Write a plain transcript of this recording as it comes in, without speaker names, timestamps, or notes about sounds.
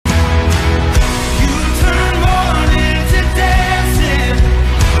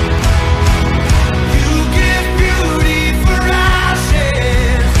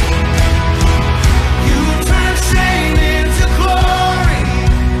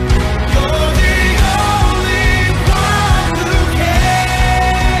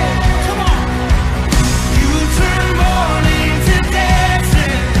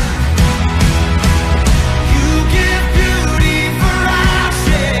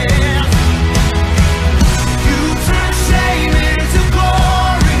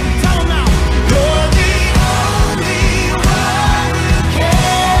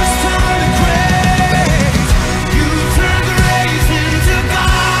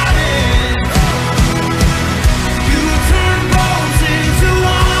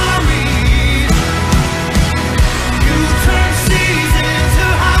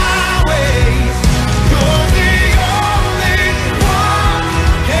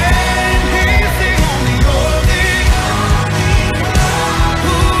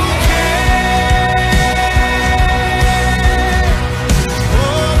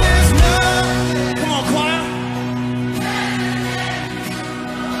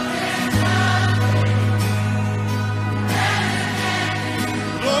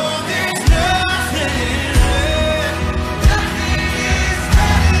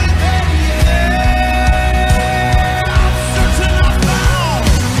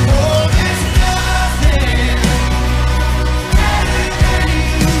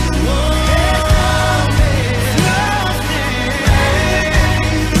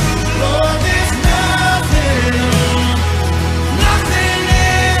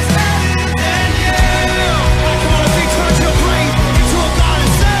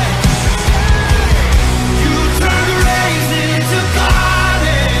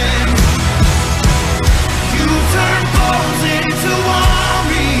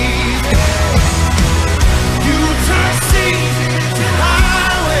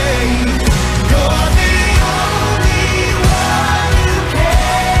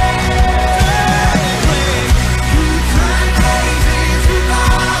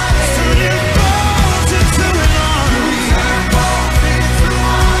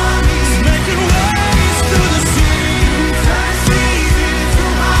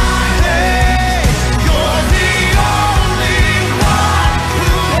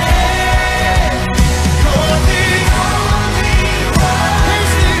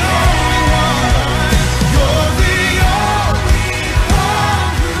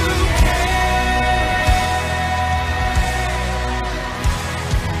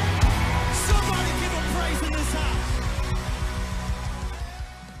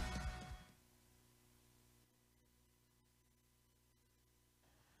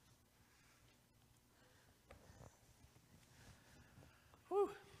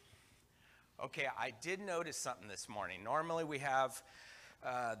Okay, I did notice something this morning. Normally we have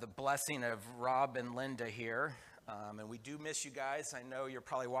the blessing of Rob and Linda here, and we do miss you guys. I know you're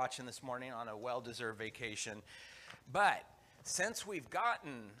probably watching this morning on a well-deserved vacation. But since we've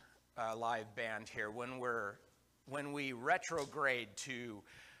gotten a live band here, when we retrograde to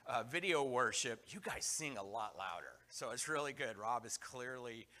video worship, you guys sing a lot louder. So it's really good. Rob is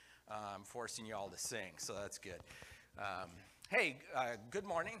clearly forcing you all to sing, so that's good. Hey, good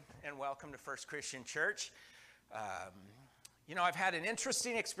morning and welcome to First Christian Church. You know, I've had an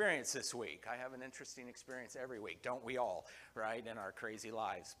interesting experience this week. I have an interesting experience every week, don't we all, right, in our crazy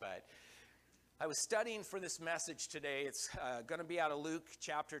lives? But I was studying for this message today. It's going to be out of Luke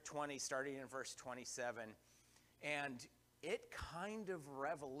chapter 20, starting in verse 27. And it kind of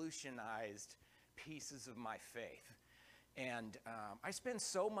revolutionized pieces of my faith. And I spend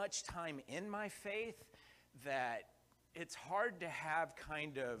so much time in my faith that it's hard to have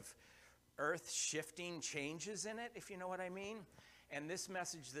kind of earth-shifting changes in it, if you know what I mean. And this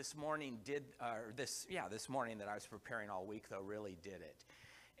message this morning this morning that I was preparing all week, though, really did it.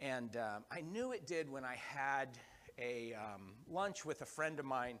 And I knew it did when I had a lunch with a friend of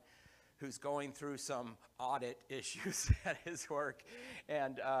mine who's going through some audit issues at his work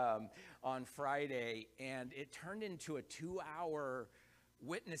and on Friday. And it turned into a 2-hour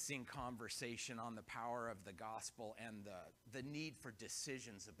witnessing conversation on the power of the gospel and the need for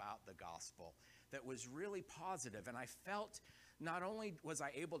decisions about the gospel that was really positive. And I felt not only was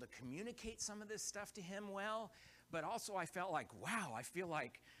I able to communicate some of this stuff to him well, but also I felt like, wow, I feel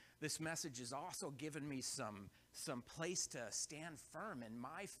like this message has also given me some place to stand firm in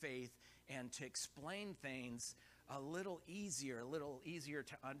my faith and to explain things a little easier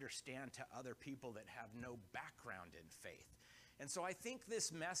to understand to other people that have no background in faith. And so I think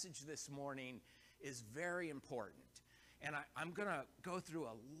this message this morning is very important. And I'm going to go through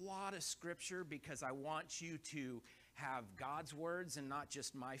a lot of scripture because I want you to have God's words and not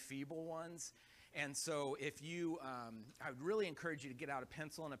just my feeble ones. And so if you, I would really encourage you to get out a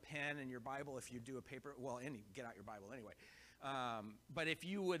pencil and a pen and your Bible if you do a paper, get out your Bible anyway. But if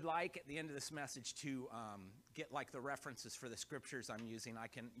you would like at the end of this message to get like the references for the scriptures I'm using,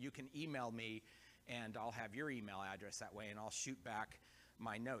 you can email me and I'll have your email address that way and I'll shoot back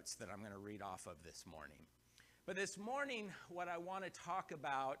my notes that I'm going to read off of this morning. But this morning, what I want to talk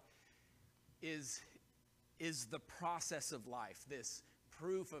about is the process of life, this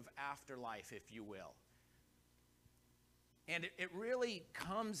proof of afterlife, if you will. And it really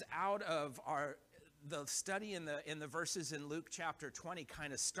comes out of the study in the verses in Luke chapter 20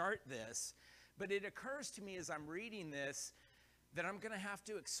 kind of start this, but it occurs to me as I'm reading this that I'm going to have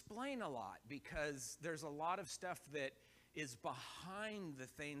to explain a lot because there's a lot of stuff that is behind the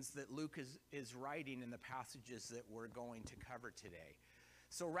things that Luke is writing in the passages that we're going to cover today.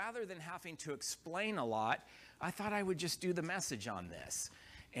 So rather than having to explain a lot, I thought I would just do the message on this.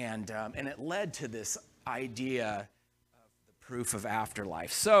 And it led to this idea of the proof of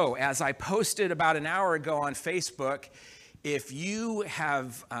afterlife. So as I posted about an hour ago on Facebook, if you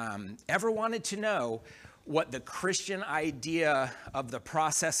have ever wanted to know what the Christian idea of the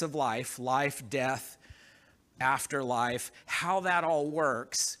process of life, death, afterlife, how that all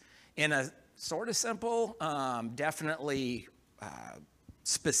works in a sort of simple, definitely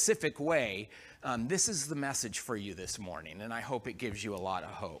specific way, this is the message for you this morning, and I hope it gives you a lot of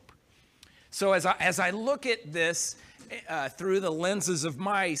hope. So as I look at this through the lenses of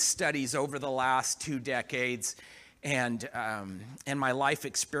my studies over the last 2 decades and my life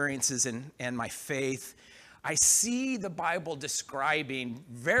experiences and my faith, I see the Bible describing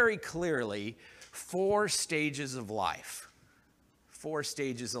very clearly 4 stages of life. 4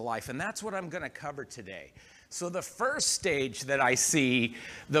 stages of life, and that's what I'm going to cover today. So the first stage that I see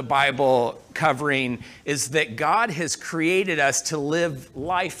the Bible covering is that God has created us to live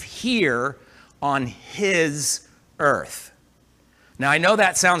life here on His earth. Now, I know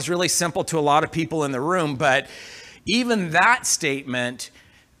that sounds really simple to a lot of people in the room, but even that statement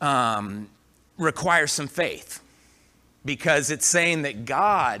requires some faith because it's saying that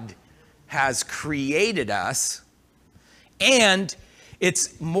God has created us, and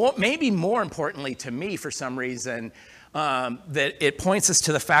it's maybe more importantly to me for some reason that it points us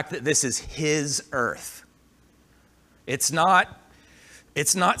to the fact that this is His earth. It's not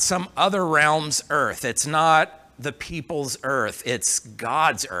some other realm's earth. It's not the people's earth. It's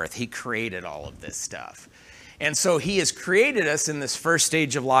God's earth. He created all of this stuff. And so He has created us in this first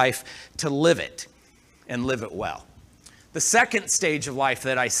stage of life to live it and live it well. The second stage of life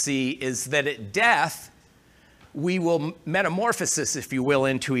that I see is that at death, we will metamorphosis, if you will,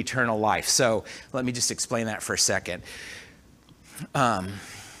 into eternal life. So let me just explain that for a second.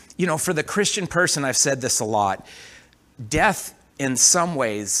 for the Christian person, I've said this a lot, death in some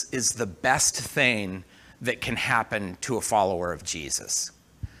ways is the best thing that can happen to a follower of Jesus.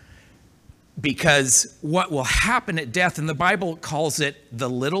 Because what will happen at death, and the Bible calls it the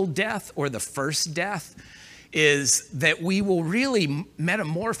little death or the first death, is that we will really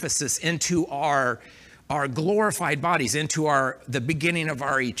metamorphosis into our glorified bodies, into the beginning of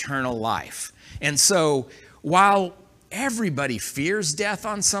our eternal life. And so while everybody fears death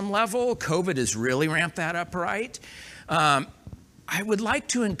on some level, COVID has really ramped that up, right? I would like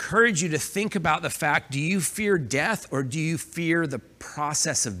to encourage you to think about the fact, do you fear death or do you fear the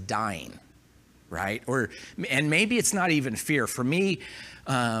process of dying, right? And maybe it's not even fear. For me,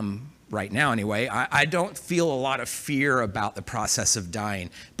 right now anyway, I don't feel a lot of fear about the process of dying,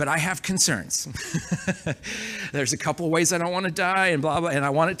 but I have concerns. There's a couple of ways I don't want to die and blah, blah, and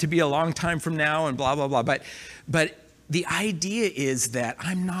I want it to be a long time from now and blah, blah, blah. But the idea is that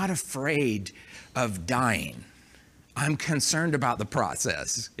I'm not afraid of dying. I'm concerned about the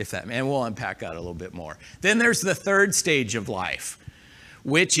process, and we'll unpack that a little bit more. Then there's the third stage of life,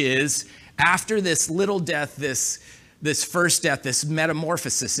 which is after this little death, this first death, this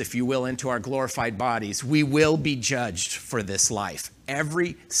metamorphosis, if you will, into our glorified bodies, we will be judged for this life.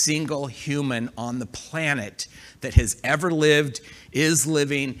 Every single human on the planet that has ever lived, is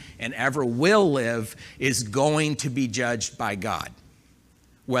living, and ever will live is going to be judged by God,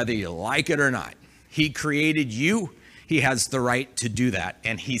 whether you like it or not. He created you. He has the right to do that.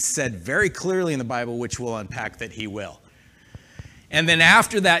 And he said very clearly in the Bible, which we'll unpack, that he will. And then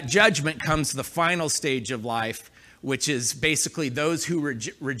after that judgment comes the final stage of life, which is basically those who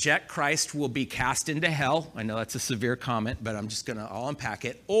reject Christ will be cast into hell. I know that's a severe comment, but I'll unpack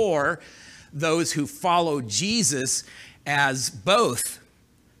it. Or those who follow Jesus as both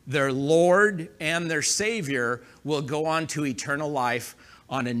their Lord and their Savior will go on to eternal life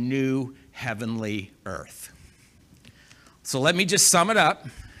on a new heavenly earth. So let me just sum it up.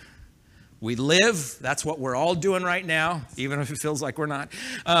 We live, that's what we're all doing right now, even if it feels like we're not.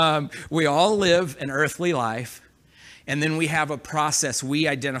 We all live an earthly life, and then we have a process we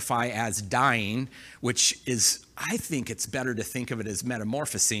identify as dying, which is, I think it's better to think of it as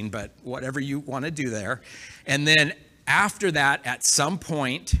metamorphosing, but whatever you want to do there. And then after that, at some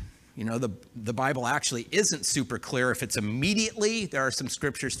point, the Bible actually isn't super clear if it's immediately. There are some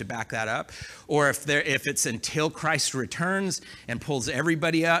scriptures to back that up, or if it's until Christ returns and pulls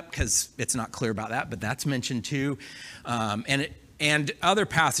everybody up, because it's not clear about that, but that's mentioned too. And other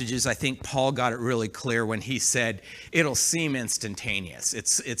passages, I think Paul got it really clear when he said it'll seem instantaneous.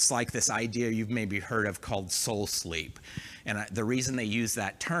 It's like this idea you've maybe heard of called soul sleep, and the reason they use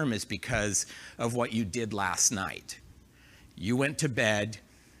that term is because of what you did last night. You went to bed.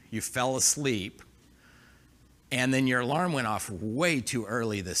 You fell asleep, and then your alarm went off way too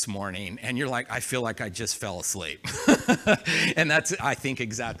early this morning, and you're like, I feel like I just fell asleep. And that's, I think,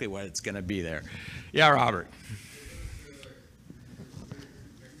 exactly what it's going to be there. Yeah, Robert.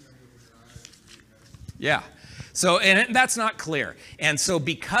 Yeah. So, and that's not clear. And so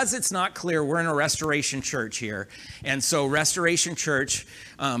because it's not clear, we're in a Restoration Church here. And so Restoration Church,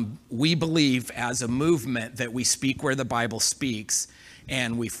 we believe as a movement that we speak where the Bible speaks.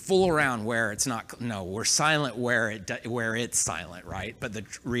 And we fool around where it's not. No, we're silent where it's silent, right? But the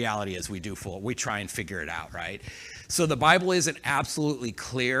reality is we do fool. We try and figure it out, right? So the Bible isn't absolutely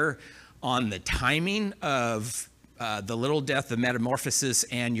clear on the timing of the little death, the metamorphosis,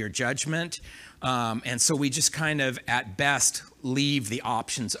 and your judgment. And so we just kind of, at best, leave the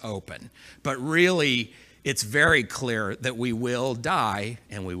options open. But really, it's very clear that we will die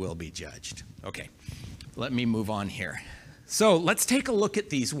and we will be judged. Okay, let me move on here. So let's take a look at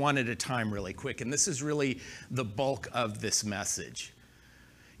these one at a time really quick. And this is really the bulk of this message.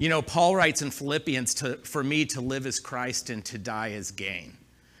 Paul writes in Philippians, for me to live as Christ and to die as gain.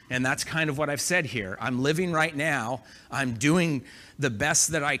 And that's kind of what I've said here. I'm living right now. I'm doing the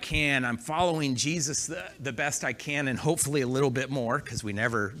best that I can. I'm following Jesus the best I can, and hopefully a little bit more, because we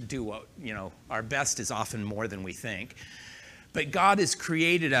never do what, our best is often more than we think. But God has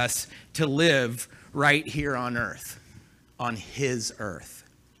created us to live right here on earth. On his earth.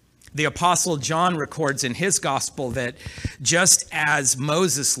 The Apostle John records in his gospel that just as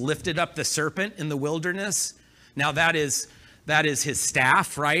Moses lifted up the serpent in the wilderness, now that is his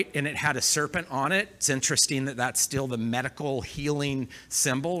staff, right? And it had a serpent on it. It's interesting that that's still the medical healing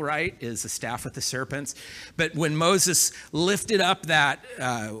symbol, right? Is a staff with the serpents. But when Moses lifted up that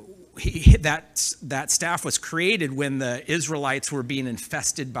staff was created when the Israelites were being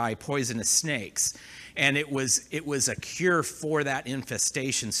infested by poisonous snakes. And it was a cure for that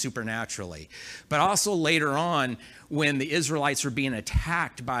infestation supernaturally. But also later on, when the Israelites were being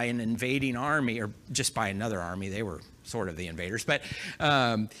attacked by an invading army, or just by another army. They were sort of the invaders. But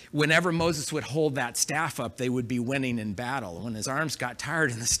whenever Moses would hold that staff up, they would be winning in battle. When his arms got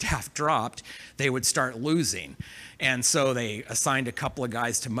tired and the staff dropped, they would start losing. And so they assigned a couple of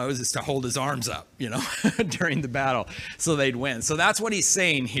guys to Moses to hold his arms up, during the battle, so they'd win. So that's what he's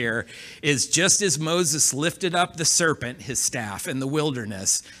saying here, is just as Moses lifted up the serpent, his staff, in the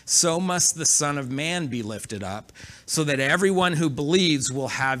wilderness, so must the Son of Man be lifted up, so that everyone who believes will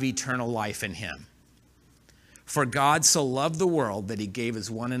have eternal life in him. For God so loved the world that he gave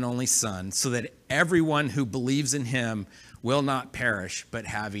his one and only Son, so that everyone who believes in him will not perish, but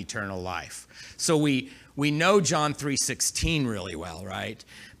have eternal life. So we know John 3:16 really well, right?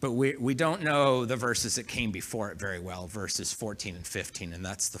 But we don't know the verses that came before it very well, verses 14 and 15, and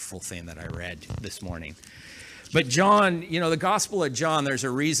that's the full thing that I read this morning. But John, the Gospel of John, there's a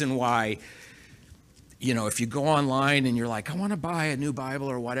reason why, if you go online and you're like, I want to buy a new Bible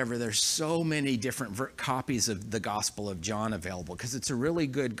or whatever, there's so many different copies of the Gospel of John available, because it's a really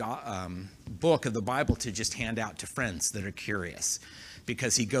good book of the Bible to just hand out to friends that are curious,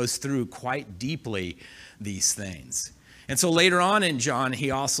 because he goes through quite deeply these things. And so later on in John,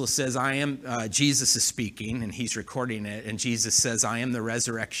 he also says, Jesus is speaking, and he's recording it, and Jesus says, I am the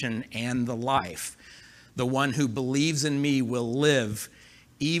resurrection and the life. The one who believes in me will live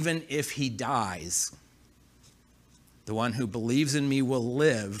even if he dies. The one who believes in me will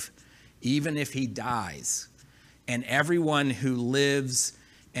live even if he dies. And everyone who lives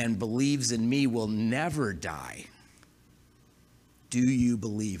and believes in me will never die. Do you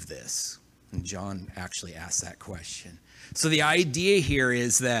believe this? And John actually asked that question. So the idea here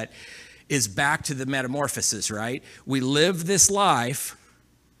is back to the metamorphosis, right? We live this life,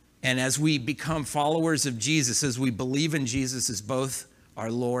 and as we become followers of Jesus, as we believe in Jesus as both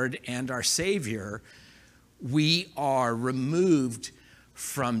our Lord and our Savior, we are removed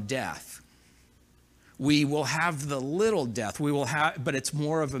from death. We will have the little death, but it's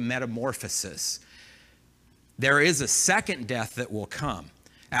more of a metamorphosis. There is a second death that will come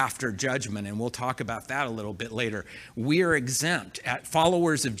after judgment, and we'll talk about that a little bit later. We are exempt.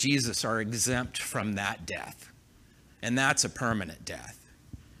 Followers of Jesus are exempt from that death, and that's a permanent death.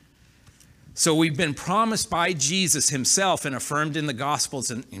 So we've been promised by Jesus himself and affirmed in the Gospels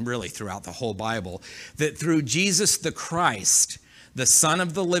and really throughout the whole Bible that through Jesus the Christ, the Son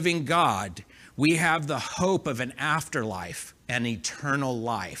of the living God, we have the hope of an afterlife, an eternal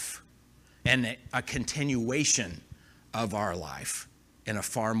life, and a continuation of our life in a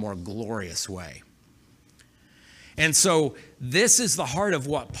far more glorious way. And so this is the heart of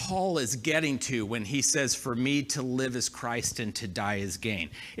what Paul is getting to when he says, for me to live is Christ and to die is gain.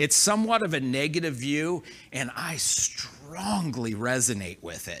 It's somewhat of a negative view, and I strongly resonate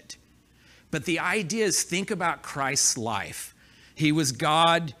with it. But the idea is, think about Christ's life. He was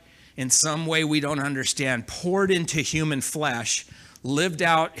God in some way we don't understand, poured into human flesh, lived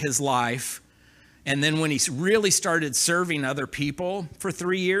out his life. And then when he really started serving other people for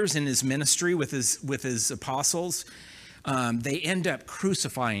 3 years in his ministry with his apostles, they end up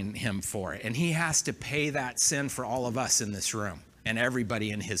crucifying him for it. And he has to pay that sin for all of us in this room and everybody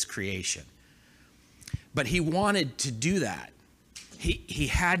in his creation. But he wanted to do that.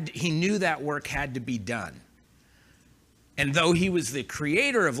 He knew that work had to be done. And though he was the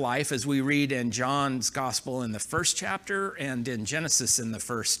creator of life, as we read in John's gospel in the first chapter and in Genesis in the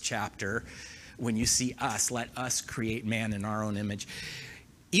first chapter, when you see us, let us create man in our own image.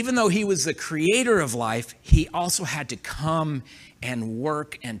 Even though he was the creator of life, he also had to come and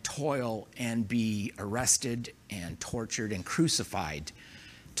work and toil and be arrested and tortured and crucified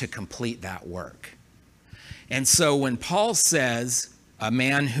to complete that work. And so when Paul says, a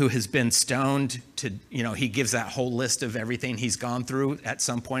man who has been stoned to, he gives that whole list of everything he's gone through at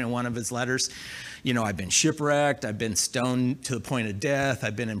some point in one of his letters. I've been shipwrecked, I've been stoned to the point of death,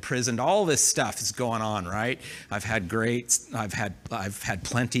 I've been imprisoned. All this stuff is going on, right? I've had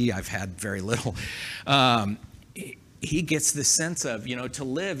plenty, I've had very little. He gets this sense of, to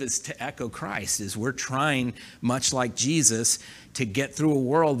live is to echo Christ, is we're trying, much like Jesus, to get through a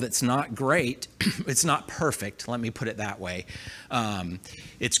world that's not great. It's not perfect, let me put it that way.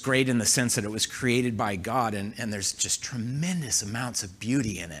 It's great in the sense that it was created by God, and there's just tremendous amounts of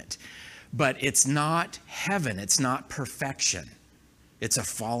beauty in it. But it's not heaven, it's not perfection. It's a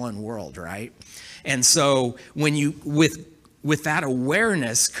fallen world, right? And so when you, with that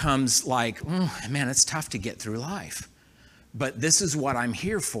awareness comes like, man, it's tough to get through life. But this is what I'm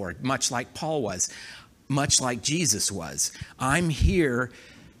here for, much like Paul was, much like Jesus was. I'm here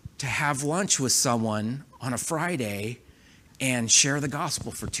to have lunch with someone on a Friday and share the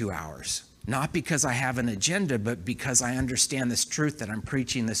gospel for 2 hours. Not because I have an agenda, but because I understand this truth that I'm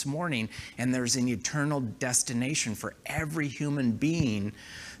preaching this morning, and there's an eternal destination for every human being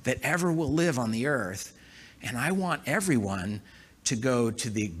that ever will live on the earth. And I want everyone to go to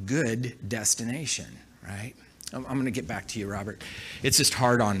the good destination, right? I'm going to get back to you, Robert. It's just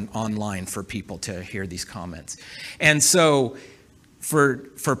hard online for people to hear these comments. And so for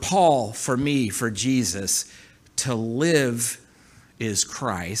Paul, for me, for Jesus, to live is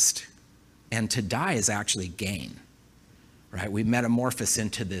Christ, and to die is actually gain, right? We metamorphose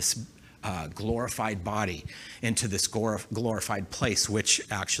into this glorified body, into this glorified place, which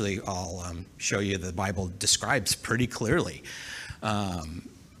actually I'll show you the Bible describes pretty clearly.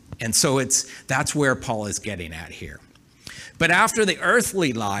 And so that's where Paul is getting at here. But after the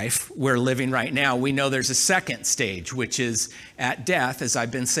earthly life we're living right now, we know there's a second stage, which is at death, as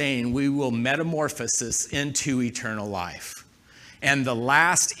I've been saying, we will metamorphose into eternal life. And the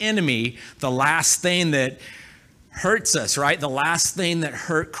last enemy, the last thing that hurts us, right? The last thing that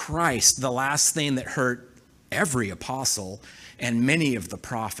hurt Christ, the last thing that hurt every apostle and many of the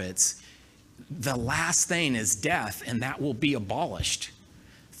prophets, the last thing is death, and that will be abolished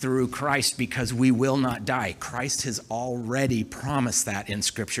through Christ because we will not die. Christ has already promised that in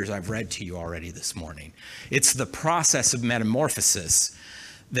scriptures I've read to you already this morning. It's the process of metamorphosis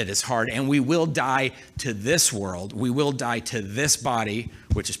that is hard, and we will die to this world. We will die to this body,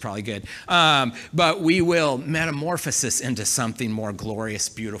 which is probably good, but we will metamorphosis into something more glorious,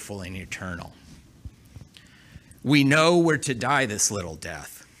 beautiful, and eternal. We know we're to die this little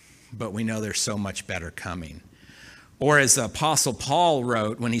death, but we know there's so much better coming. Or as the Apostle Paul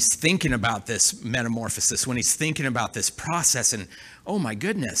wrote when he's thinking about this metamorphosis, when he's thinking about this process, and oh my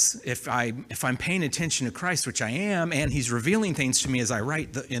goodness, if I'm paying attention to Christ, which I am, and he's revealing things to me as I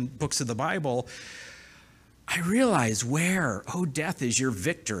write in books of the Bible, I realize where, oh death, is your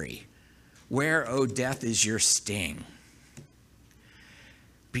victory? Where, oh death, is your sting?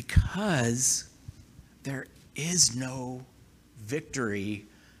 Because there is no victory.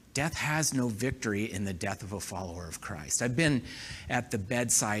 Death has no victory in the death of a follower of Christ. I've been at the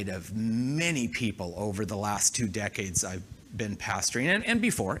bedside of many people over the last 2 decades I've been pastoring, and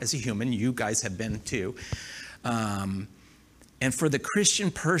before, as a human, you guys have been too. And for the Christian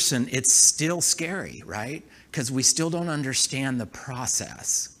person, it's still scary, right? Because we still don't understand the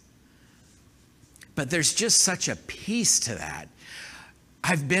process. But there's just such a peace to that.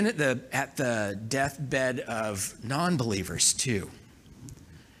 I've been at the deathbed of non-believers too.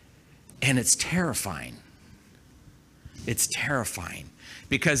 And it's terrifying. It's terrifying.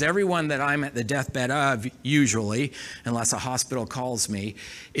 Because everyone that I'm at the deathbed of, usually, unless a hospital calls me,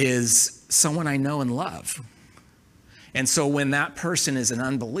 is someone I know and love. And so when that person is an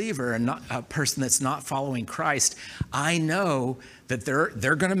unbeliever and not a person that's not following Christ, I know that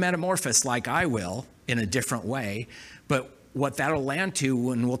they're going to metamorphose like I will in a different way. But what that'll land to,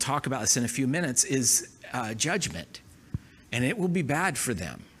 and we'll talk about this in a few minutes, is judgment. And it will be bad for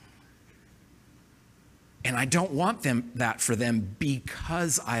them. And I don't want that for them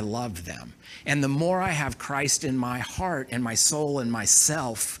because I love them. And the more I have Christ in my heart and my soul and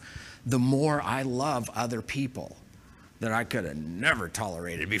myself, the more I love other people that I could have never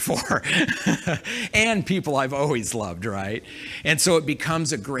tolerated before. And people I've always loved, right? And so it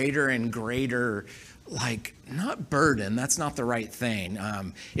becomes a greater and greater, not burden, that's not the right thing.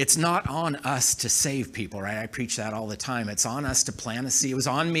 It's not on us to save people, right? I preach that all the time. It's on us to plant a seed. It was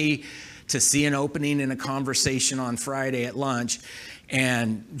on me to see an opening in a conversation on Friday at lunch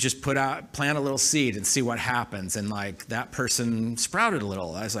and just plant a little seed and see what happens. And that person sprouted a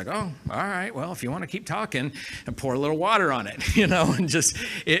little. I was like, oh, all right, well, if you want to keep talking, and pour a little water on it,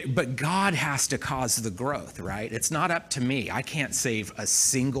 and but God has to cause the growth, right? It's not up to me. I can't save a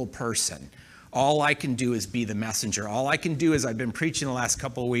single person. All I can do is be the messenger. All I can do is, I've been preaching the last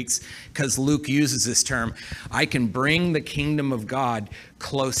couple of weeks, because Luke uses this term, I can bring the kingdom of God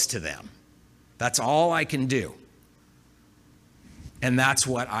close to them. That's all I can do. And that's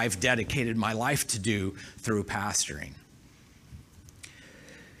what I've dedicated my life to do through pastoring.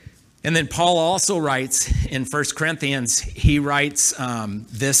 And then Paul also writes in 1 Corinthians, he writes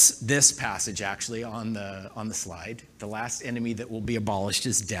this passage actually on the slide. The last enemy that will be abolished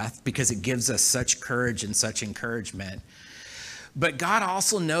is death, because it gives us such courage and such encouragement. But God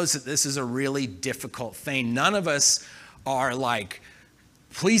also knows that this is a really difficult thing. None of us are like,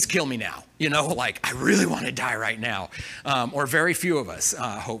 please kill me now. I really want to die right now. Or very few of us,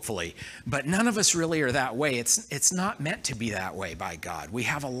 hopefully. But none of us really are that way. It's not meant to be that way by God. We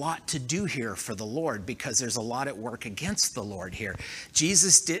have a lot to do here for the Lord, because there's a lot at work against the Lord here.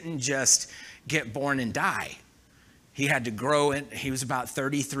 Jesus didn't just get born and die. He had to grow in. He was about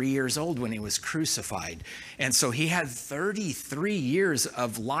 33 years old when he was crucified. And so he had 33 years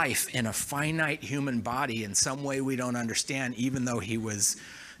of life in a finite human body in some way we don't understand, even though he was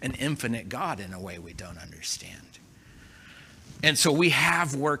an infinite God in a way we don't understand. And so we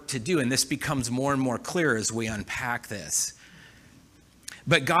have work to do, and this becomes more and more clear as we unpack this.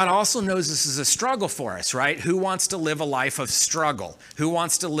 But God also knows this is a struggle for us, right? Who wants to live a life of struggle? Who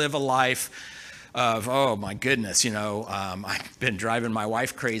wants to live a life of, oh my goodness, I've been driving my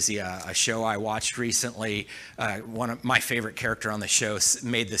wife crazy. A show I watched recently, one of my favorite character on the show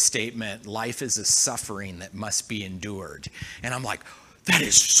made the statement, life is a suffering that must be endured. And I'm like, that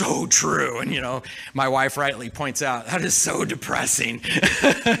is so true. And, my wife rightly points out, that is so depressing.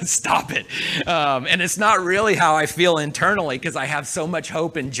 Stop it. And it's not really how I feel internally because I have so much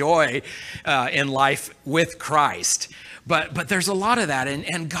hope and joy in life with Christ. But there's a lot of that,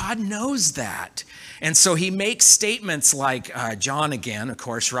 and God knows that. And so he makes statements like John again, of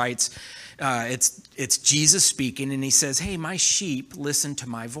course, writes, it's Jesus speaking, and he says, hey, my sheep listen to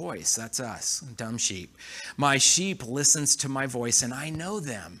my voice. That's us, dumb sheep. My sheep listens to my voice, and I know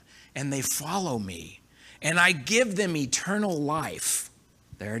them, and they follow me. And I give them eternal life.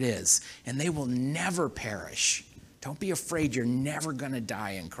 There it is. And they will never perish. Don't be afraid. You're never going to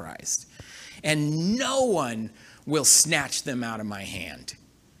die in Christ. And no one will snatch them out of my hand.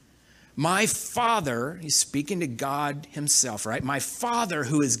 My Father, he's speaking to God himself, right? My Father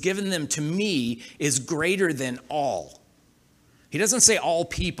who has given them to me is greater than all. He doesn't say all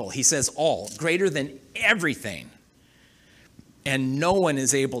people. He says all, greater than everything. And no one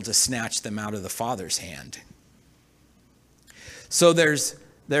is able to snatch them out of the Father's hand. So there's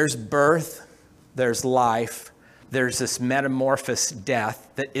birth, there's life, there's this metamorphosed death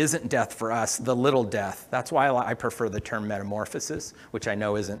that isn't death for us, the little death. That's why I prefer the term metamorphosis, which I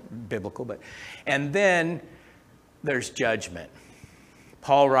know isn't biblical. And then there's judgment.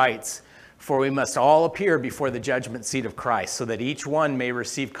 Paul writes, for we must all appear before the judgment seat of Christ, so that each one may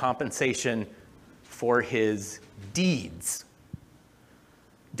receive compensation for his deeds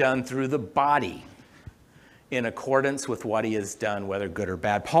done through the body, in accordance with what he has done, whether good or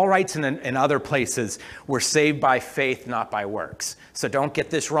bad. Paul writes in other places, we're saved by faith, not by works. So don't get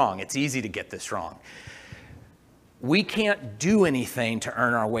this wrong. It's easy to get this wrong. We can't do anything to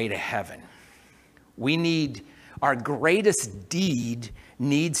earn our way to heaven. Our greatest deed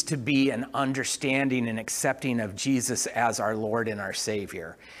needs to be an understanding and accepting of Jesus as our Lord and our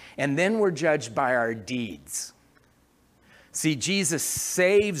Savior. And then we're judged by our deeds. See, Jesus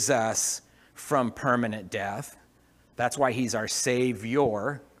saves us from permanent death. That's why he's our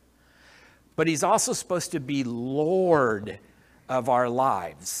Savior. But he's also supposed to be Lord of our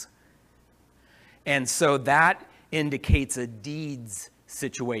lives. And so that indicates a deeds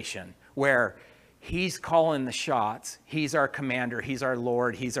situation where he's calling the shots. He's our commander. He's our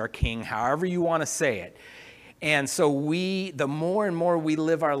Lord. He's our King, however you want to say it. And so the more and more we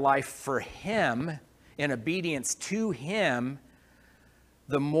live our life for him, in obedience to him,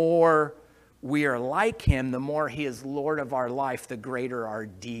 the more we are like him, the more he is Lord of our life, the greater our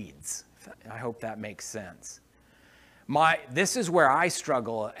deeds. I hope that makes sense. This is where I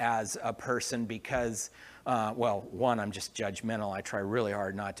struggle as a person because, one, I'm just judgmental. I try really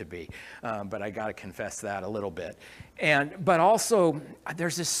hard not to be, but I got to confess that a little bit. But also,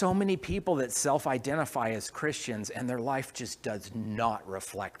 there's just so many people that self-identify as Christians, and their life just does not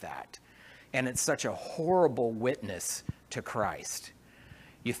reflect that. And it's such a horrible witness to Christ.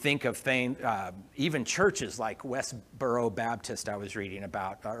 You think of things, even churches like Westboro Baptist I was reading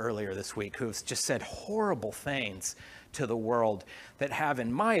about earlier this week, who've just said horrible things to the world that have,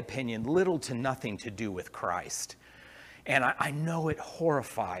 in my opinion, little to nothing to do with Christ. And I know it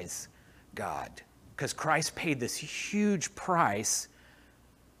horrifies God because Christ paid this huge price.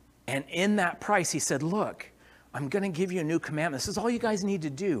 And in that price, he said, look, I'm going to give you a new commandment. This is all you guys need to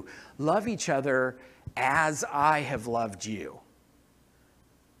do. Love each other as I have loved you.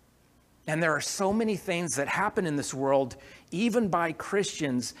 And there are so many things that happen in this world, even by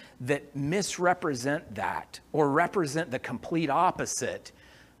Christians, that misrepresent that or represent the complete opposite,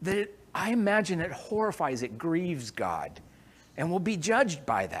 that I imagine it horrifies, it grieves God, and we'll be judged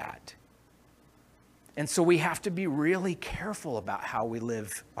by that. And so we have to be really careful about how we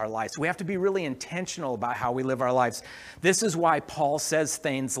live our lives. We have to be really intentional about how we live our lives. This is why Paul says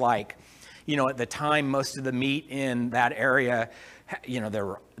things like, at the time, most of the meat in that area,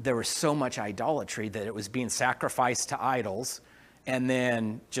 there was so much idolatry that it was being sacrificed to idols and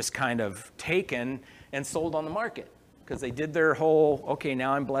then just kind of taken and sold on the market because they did their whole, okay,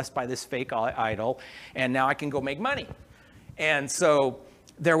 now I'm blessed by this fake idol and now I can go make money. And so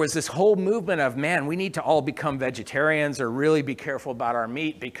there was this whole movement of, man, we need to all become vegetarians or really be careful about our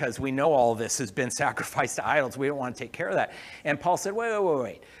meat because we know all this has been sacrificed to idols. We don't want to take care of that. And Paul said,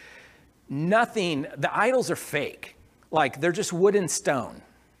 wait. Nothing, the idols are fake. Like, they're just wood and stone.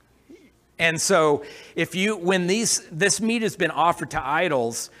 And so when this meat has been offered to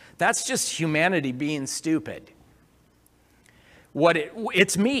idols, that's just humanity being stupid.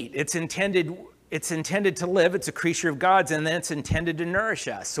 It's meat. It's intended to live. It's a creature of God's, and then it's intended to nourish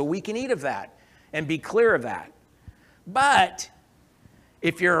us. So we can eat of that and be clear of that. But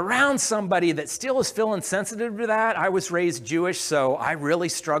if you're around somebody that still is feeling sensitive to that, I was raised Jewish, so I really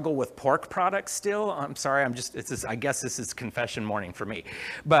struggle with pork products still. I'm sorry, I guess this is confession morning for me.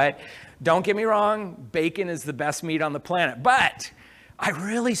 But don't get me wrong, bacon is the best meat on the planet. But I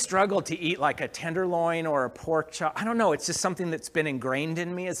really struggle to eat like a tenderloin or a pork chop. I don't know, it's just something that's been ingrained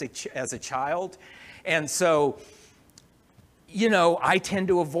in me as a child. And so, I tend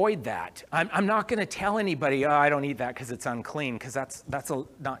to avoid that. I'm not going to tell anybody, I don't eat that because it's unclean, because that's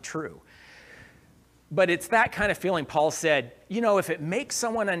not true. But it's that kind of feeling. Paul said, if it makes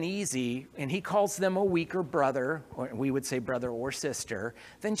someone uneasy, and he calls them a weaker brother, or we would say brother or sister,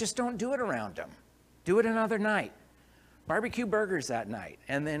 then just don't do it around them. Do it another night. Barbecue burgers that night,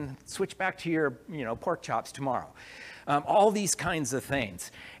 and then switch back to your, pork chops tomorrow. All these kinds of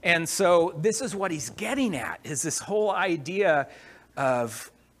things. And so this is what he's getting at, is this whole idea of,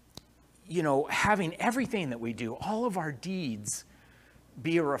 having everything that we do, all of our deeds,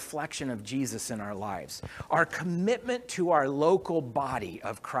 be a reflection of Jesus in our lives. Our commitment to our local body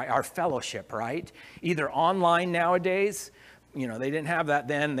of Christ, our fellowship, right? Either online nowadays, they didn't have that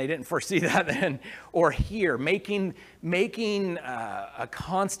then, they didn't foresee that then, or here, making a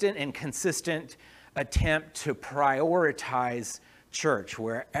constant and consistent attempt to prioritize church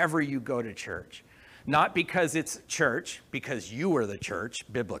wherever you go to church. Not because it's church, because you are the church,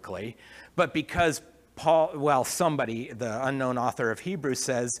 biblically, but because somebody, the unknown author of Hebrews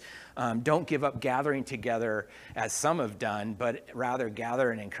says, don't give up gathering together as some have done, but rather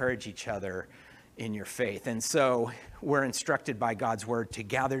gather and encourage each other in your faith. And so we're instructed by God's word to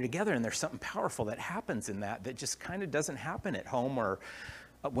gather together, and there's something powerful that happens in that just kind of doesn't happen at home or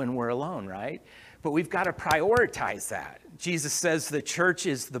when we're alone, right? But we've got to prioritize that. Jesus says the church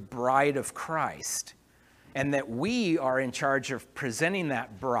is the bride of Christ, and that we are in charge of presenting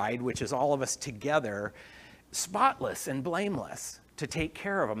that bride, which is all of us together, spotless and blameless, to take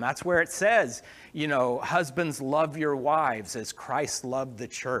care of them. That's where it says, husbands, love your wives as Christ loved the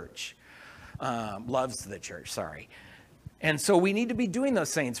church. Loves the church, sorry. And so we need to be doing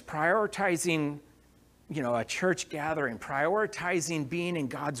those things, prioritizing, a church gathering, prioritizing being in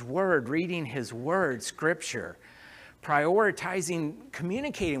God's word, reading his word, scripture, prioritizing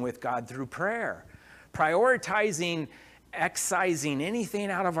communicating with God through prayer, prioritizing excising anything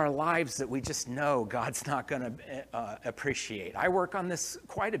out of our lives that we just know God's not going to appreciate. I work on this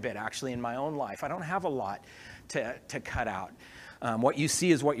quite a bit, actually, in my own life. I don't have a lot to cut out. What you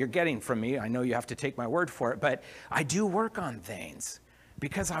see is what you're getting from me. I know you have to take my word for it, but I do work on things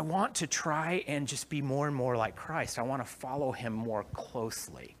because I want to try and just be more and more like Christ. I want to follow him more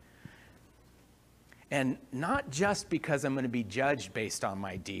closely. And not just because I'm going to be judged based on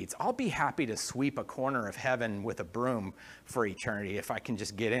my deeds. I'll be happy to sweep a corner of heaven with a broom for eternity if I can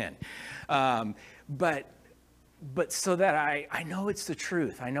just get in. But so that I know it's the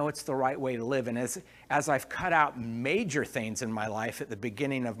truth. I know it's the right way to live. And as I've cut out major things in my life at the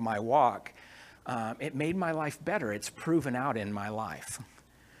beginning of my walk, it made my life better. It's proven out in my life.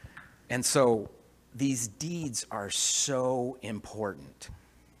 And so these deeds are so important.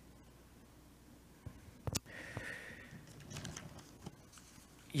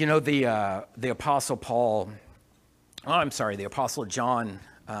 The Apostle the Apostle John,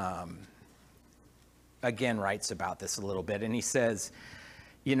 again writes about this a little bit, and he says,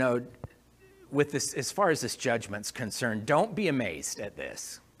 with this, as far as this judgment's concerned, don't be amazed at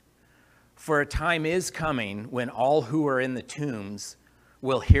this. For a time is coming when all who are in the tombs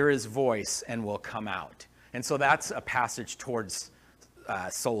will hear his voice and will come out. And so that's a passage towards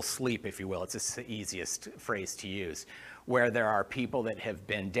soul sleep, if you will. It's the easiest phrase to use, where there are people that have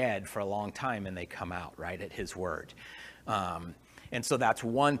been dead for a long time and they come out, right, at his word. And so that's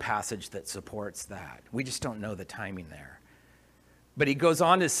one passage that supports that. We just don't know the timing there. But he goes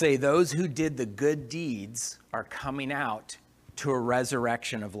on to say, those who did the good deeds are coming out to a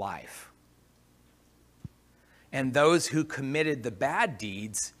resurrection of life. And those who committed the bad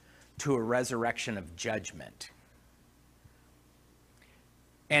deeds to a resurrection of judgment.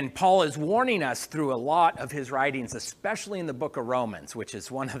 And Paul is warning us through a lot of his writings, especially in the book of Romans, which is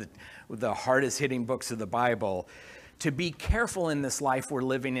one of the hardest hitting books of the Bible, to be careful in this life we're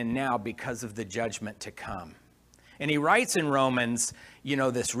living in now because of the judgment to come. And he writes in Romans,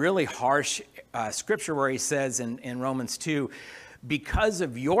 this really harsh scripture where he says in Romans 2, because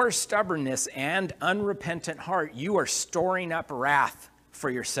of your stubbornness and unrepentant heart, you are storing up wrath for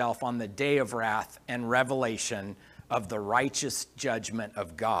yourself on the day of wrath and revelation of the righteous judgment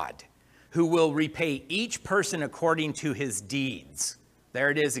of God, who will repay each person according to his deeds.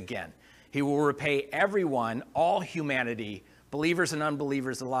 There it is again. He will repay everyone, all humanity, believers and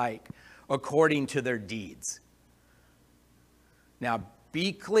unbelievers alike, according to their deeds. Now,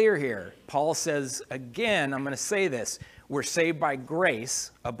 be clear here. Paul says, again, I'm going to say this, we're saved by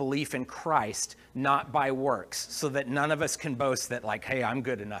grace, a belief in Christ, not by works, so that none of us can boast that like, hey, I'm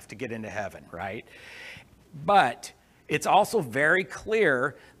good enough to get into heaven, right? But it's also very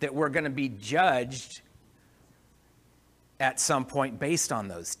clear that we're going to be judged at some point based on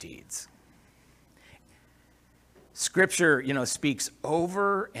those deeds. Scripture, speaks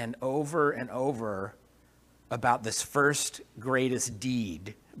over and over and over about this first greatest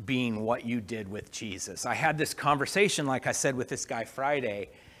deed being what you did with Jesus. I had this conversation, like I said, with this guy Friday.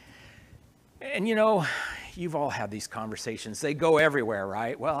 And you've all had these conversations. They go everywhere,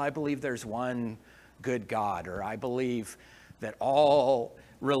 right? Well, I believe there's one good God, or I believe that all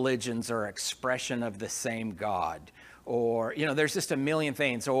religions are expression of the same God, or, there's just a million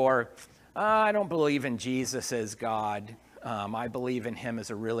things, or I don't believe in Jesus as God. I believe in him as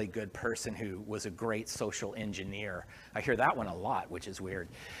a really good person who was a great social engineer. I hear that one a lot, which is weird.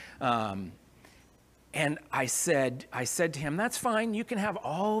 And I said to him, that's fine. You can have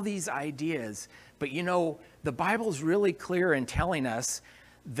all these ideas, but the Bible's really clear in telling us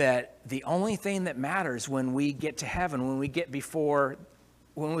that the only thing that matters when we get to heaven, when we get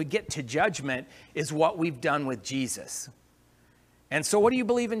to judgment, is what we've done with Jesus. And so what do you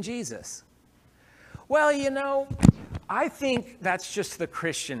believe in Jesus? Well, I think that's just the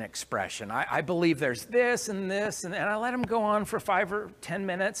Christian expression. I believe there's this, and I let him go on for 5 or 10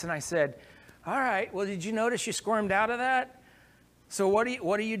 minutes, and I said, all right, well, did you notice you squirmed out of that? So what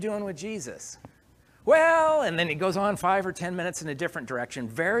are you doing with Jesus? Well, and then he goes on 5 or 10 minutes in a different direction.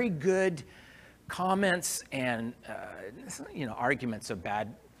 Very good comments and, arguments, a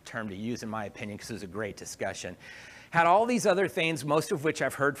bad term to use in my opinion because it was a great discussion. Had all these other things, most of which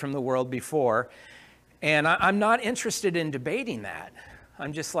I've heard from the world before. And I'm not interested in debating that.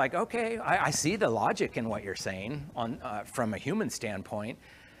 I'm just like, okay, I see the logic in what you're saying from a human standpoint,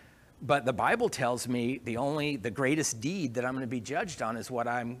 but the Bible tells me the greatest deed that I'm going to be judged on is what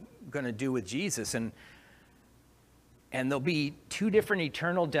I'm going to do with Jesus. And there'll be 2 different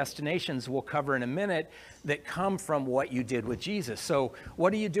eternal destinations we'll cover in a minute that come from what you did with Jesus. So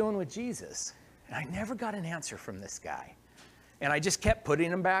what are you doing with Jesus? And I never got an answer from this guy. And I just kept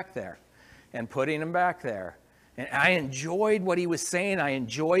putting him back there. And putting him back there. And I enjoyed what he was saying. I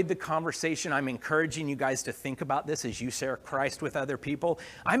enjoyed the conversation. I'm encouraging you guys to think about this as you share Christ with other people.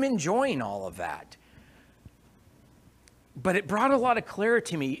 I'm enjoying all of that. But it brought a lot of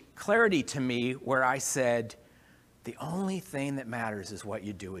clarity to me where I said, the only thing that matters is what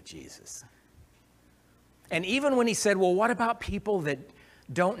you do with Jesus. And even when he said, well, what about people that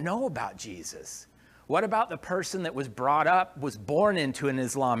don't know about Jesus? What about the person that was born into an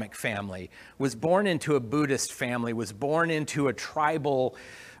Islamic family, was born into a Buddhist family, was born into a tribal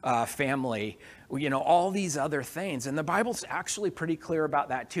family, all these other things. And the Bible's actually pretty clear about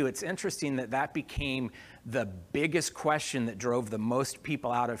that too. It's interesting that became the biggest question that drove the most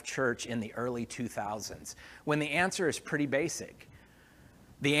people out of church in the early 2000s, when the answer is pretty basic.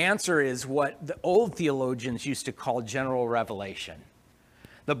 The answer is what the old theologians used to call general revelation.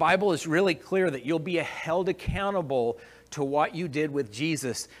 The Bible is really clear that you'll be held accountable to what you did with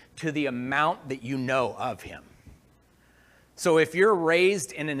Jesus to the amount that you know of him. So if you're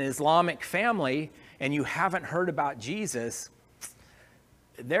raised in an Islamic family and you haven't heard about Jesus,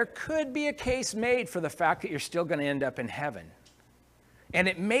 there could be a case made for the fact that you're still going to end up in heaven. And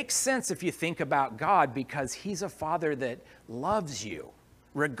it makes sense if you think about God, because he's a father that loves you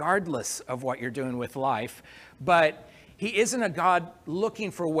regardless of what you're doing with life. But he isn't a God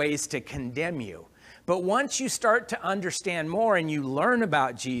looking for ways to condemn you. But once you start to understand more and you learn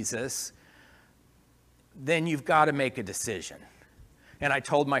about Jesus, then you've got to make a decision. And I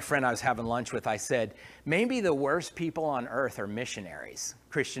told my friend I was having lunch with, I said, maybe the worst people on earth are missionaries,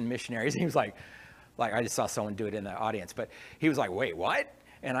 Christian missionaries. And he was like I just saw someone do it in the audience, but he was like, wait, what?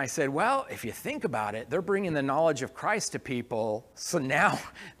 And I said, well, if you think about it, they're bringing the knowledge of Christ to people. So now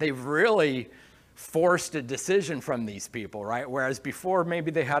they've really forced a decision from these people, right? Whereas before,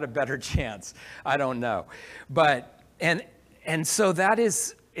 maybe they had a better chance. I don't know. But, and so that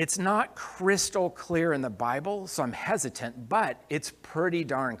is It's not crystal clear in the Bible, so I'm hesitant, but it's pretty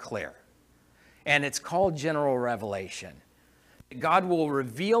darn clear. And it's called general revelation. God will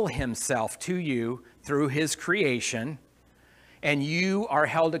reveal himself to you through his creation, and you are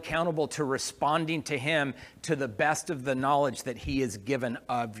held accountable to responding to him to the best of the knowledge that he has given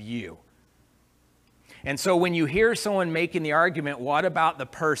of you. And so when you hear someone making the argument, what about the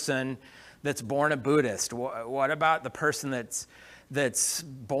person that's born a Buddhist? What about the person that's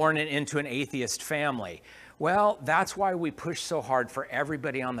born into an atheist family? Well, that's why we push so hard for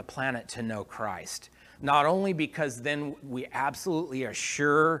everybody on the planet to know Christ. Not only because then we absolutely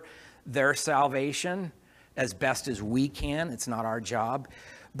assure their salvation as best as we can, it's not our job,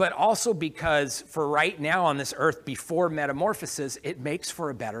 but also because for right now on this earth before metamorphosis, it makes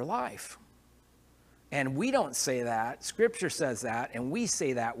for a better life. And we don't say that, Scripture says that, and we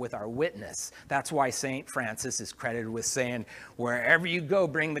say that with our witness. That's why St. Francis is credited with saying, wherever you go,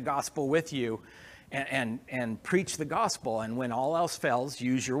 bring the gospel with you and preach the gospel. And when all else fails,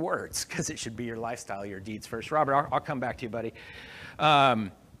 use your words, because it should be your lifestyle, your deeds first. Robert, I'll come back to you, buddy.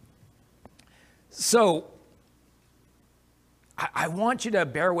 So I want you to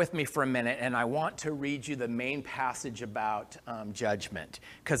bear with me for a minute, and I want to read you the main passage about judgment,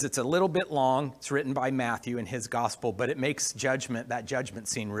 because it's a little bit long. It's written by Matthew in his gospel, but it makes that judgment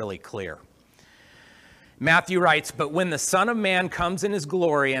scene really clear. Matthew writes, "But when the Son of Man comes in his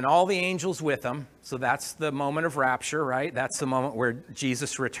glory and all the angels with him," so that's the moment of rapture, right? That's the moment where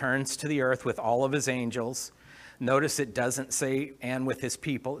Jesus returns to the earth with all of his angels. Notice it doesn't say, and with his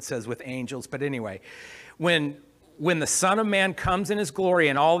people, it says with angels. But anyway, when the Son of Man comes in his glory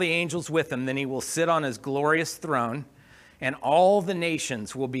and all the angels with him, then he will sit on his glorious throne, and all the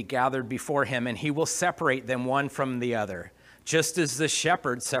nations will be gathered before him, and he will separate them one from the other, just as the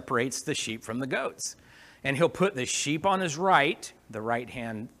shepherd separates the sheep from the goats. And he'll put the sheep on his right. The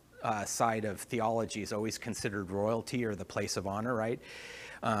right-hand side of theology is always considered royalty or the place of honor, right?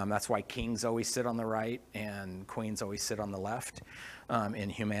 That's why kings always sit on the right and queens always sit on the left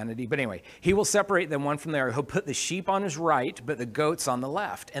in humanity. But anyway, he will separate them one from the other. He'll put the sheep on his right, but the goats on the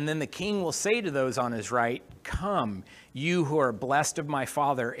left. And then the king will say to those on his right, "Come, you who are blessed of my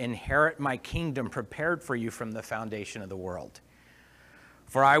Father, inherit my kingdom prepared for you from the foundation of the world.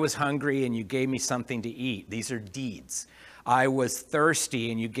 For I was hungry, and you gave me something to eat." These are deeds. "I was thirsty,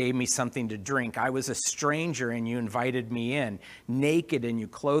 and you gave me something to drink. I was a stranger, and you invited me in. Naked, and you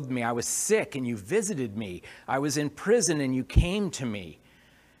clothed me. I was sick, and you visited me. I was in prison, and you came to me."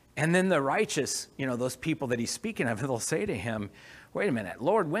 And then the righteous, those people that he's speaking of, they'll say to him, "Wait a minute,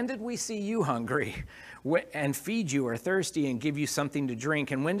 Lord, when did we see you hungry and feed you, or thirsty and give you something to drink?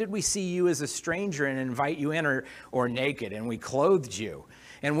 And when did we see you as a stranger and invite you in, or naked and we clothed you?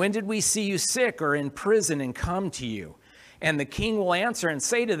 And when did we see you sick or in prison and come to you?" And the king will answer and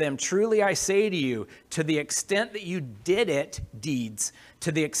say to them, "Truly I say to you, to the extent that you did it," deeds,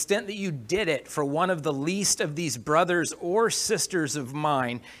 "to the extent that you did it for one of the least of these brothers or sisters of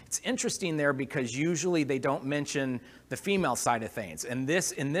mine." It's interesting there because usually they don't mention the female side of things. And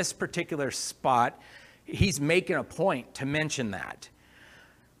in this particular spot, he's making a point to mention that.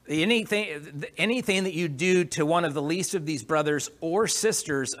 Anything that you do to one of the least of these brothers or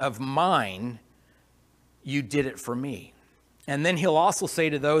sisters of mine, you did it for me. And then he'll also say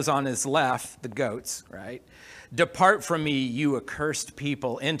to those on his left, the goats, right? "Depart from me, you accursed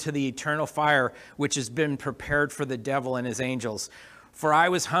people, into the eternal fire, which has been prepared for the devil and his angels. For I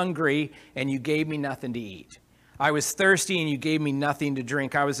was hungry, and you gave me nothing to eat. I was thirsty, and you gave me nothing to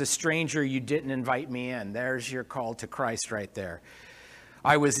drink. I was a stranger, you didn't invite me in." There's your call to Christ right there.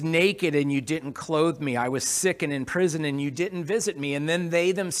 "I was naked, and you didn't clothe me. I was sick and in prison, and you didn't visit me." And then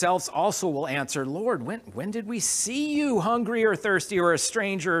they themselves also will answer, "Lord, when did we see you hungry or thirsty or a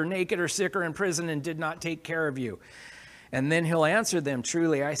stranger or naked or sick or in prison and did not take care of you?" And then he'll answer them,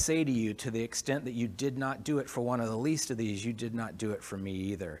 "Truly I say to you, to the extent that you did not do it for one of the least of these, you did not do it for me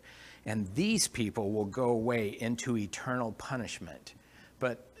either." And these people will go away into eternal punishment,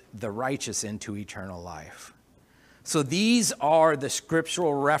 but the righteous into eternal life. So these are the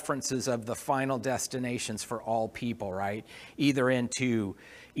scriptural references of the final destinations for all people, right? Either into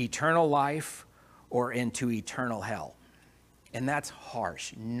eternal life or into eternal hell. And that's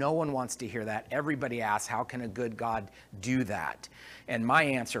harsh. No one wants to hear that. Everybody asks, how can a good God do that? And my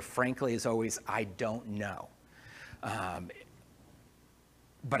answer, frankly, is always, I don't know.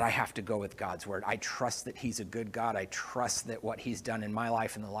 But I have to go with God's word. I trust that he's a good God. I trust that what he's done in my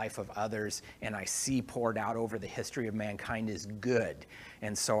life and the life of others, and I see poured out over the history of mankind, is good.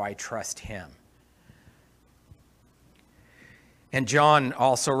 And so I trust him. And John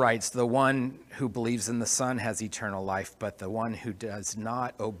also writes, the one who believes in the Son has eternal life, but the one who does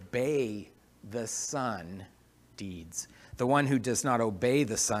not obey the Son deeds. The one who does not obey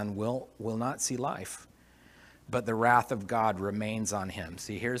the Son will not see life, but the wrath of God remains on him.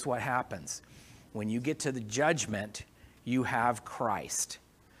 See, here's what happens. When you get to the judgment, you have Christ.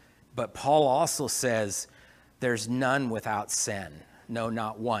 But Paul also says, there's none without sin. No,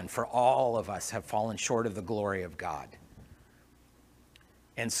 not one. For all of us have fallen short of the glory of God.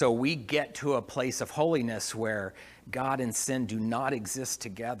 And so we get to a place of holiness where God and sin do not exist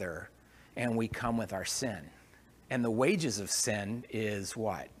together, and we come with our sin. And the wages of sin is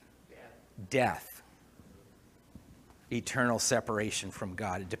what? Death. Eternal separation from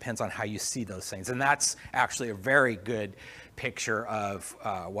God. It depends on how you see those things. And that's actually a very good picture of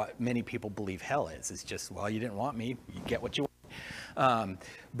what many people believe hell is. It's just, well, you didn't want me, you get what you want.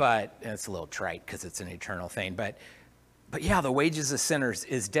 But it's a little trite because it's an eternal thing. But yeah, the wages of sinners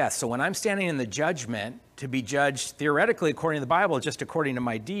is death. So when I'm standing in the judgment to be judged theoretically according to the Bible, just according to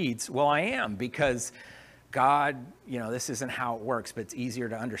my deeds, well, I am, because God, this isn't how it works, but it's easier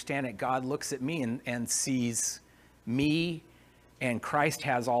to understand it. God looks at me and sees me, and Christ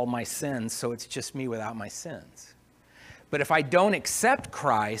has all my sins, so it's just me without my sins. But if I don't accept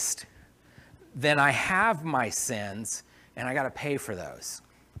Christ, then I have my sins, and I got to pay for those.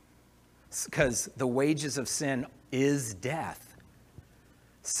 Because the wages of sin is death.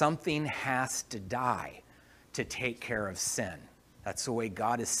 Something has to die to take care of sin. That's the way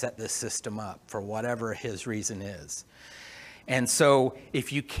God has set this system up for whatever his reason is. And so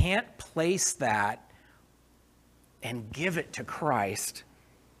if you can't place that and give it to Christ,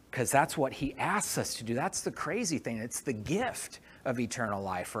 because that's what he asks us to do. That's the crazy thing. It's the gift of eternal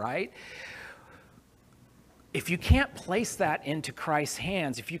life, right? If you can't place that into Christ's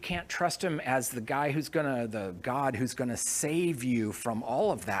hands, if you can't trust him as the God who's gonna save you from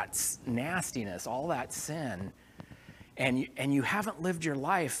all of that nastiness, all that sin, and you haven't lived your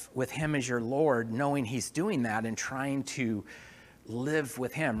life with him as your Lord, knowing he's doing that and trying to live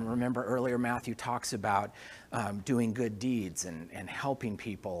with him. Remember earlier Matthew talks about doing good deeds and helping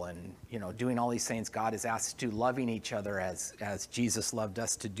people and doing all these things God has asked us to do, loving each other as Jesus loved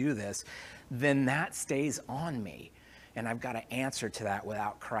us to do this, then that stays on me. And I've got to answer to that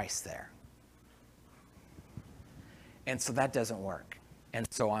without Christ there. And so that doesn't work. And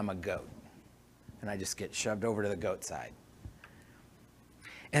so I'm a goat. And I just get shoved over to the goat side.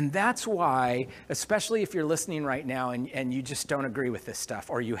 And that's why, especially if you're listening right now and you just don't agree with this stuff,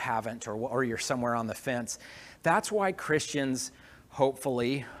 or you haven't, or you're somewhere on the fence, that's why Christians,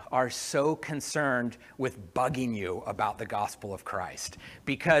 hopefully, are so concerned with bugging you about the gospel of Christ.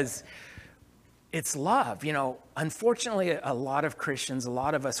 Because it's love. Unfortunately, a lot of Christians, a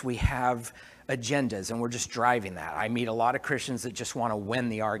lot of us, we have agendas, and we're just driving that. I meet a lot of Christians that just want to win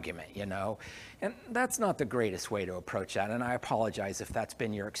the argument, and that's not the greatest way to approach that, and I apologize if that's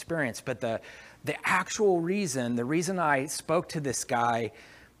been your experience. But the actual reason, the reason I spoke to this guy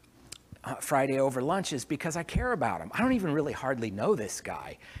Friday over lunch is because I care about him. I don't even really hardly know this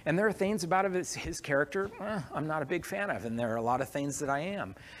guy, and there are things about his character I'm not a big fan of, and there are a lot of things that I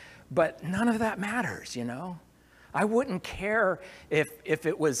am. But none of that matters, I wouldn't care if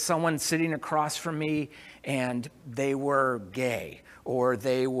it was someone sitting across from me and they were gay, or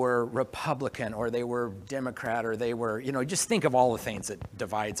they were Republican, or they were Democrat, or they were, just think of all the things that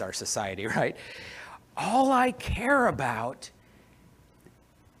divides our society, right? All I care about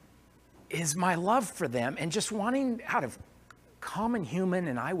is my love for them, and just wanting, out of common human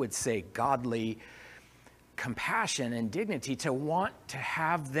and I would say godly compassion and dignity, to want to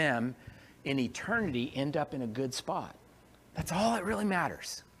have them in eternity end up in a good spot. That's all that really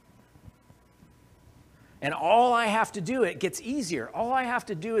matters. And all I have to do, it gets easier. All I have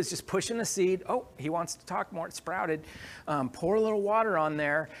to do is just push in a seed. Oh, he wants to talk more. It sprouted. Pour a little water on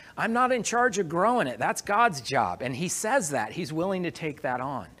there. I'm not in charge of growing it. That's God's job. And he says that. He's willing to take that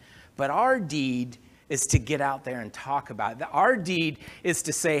on. But our deed is to get out there and talk about it. Our deed is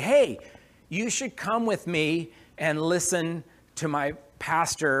to say, hey, you should come with me and listen to my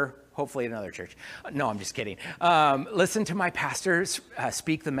pastor, hopefully at another church. No, I'm just kidding. Listen to my pastor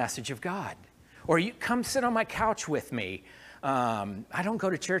speak the message of God. Or you come sit on my couch with me. I don't go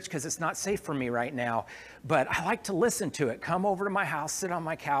to church because it's not safe for me right now, but I like to listen to it. Come over to my house, sit on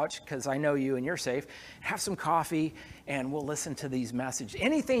my couch because I know you and you're safe. Have some coffee, and we'll listen to these messages.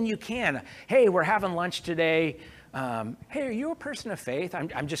 Anything you can. Hey, we're having lunch today. Hey, are you a person of faith?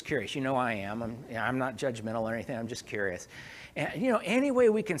 I'm just curious. I am. I'm not judgmental or anything. I'm just curious. And, any way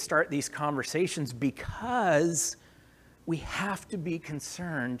we can start these conversations, because we have to be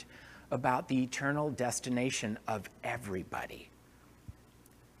concerned about the eternal destination of everybody.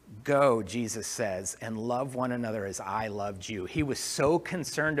 Go, Jesus says, and love one another as I loved you. He was so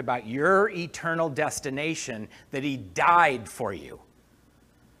concerned about your eternal destination that he died for you.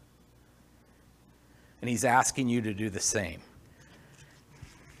 And he's asking you to do the same.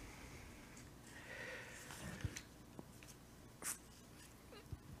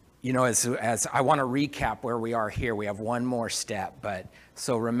 You know, as I want to recap where we are here, we have one more step. But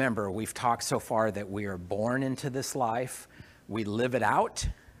so remember, we've talked so far that we are born into this life. We live it out,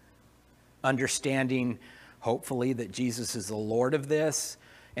 understanding, hopefully, that Jesus is the Lord of this,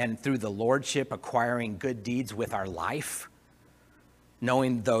 and through the Lordship, acquiring good deeds with our life,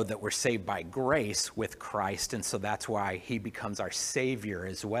 knowing, though, that we're saved by grace with Christ, and so that's why he becomes our Savior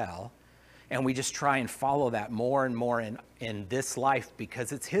as well. And we just try and follow that more and more in this life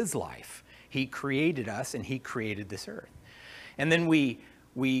because it's his life. He created us and he created this earth. And then we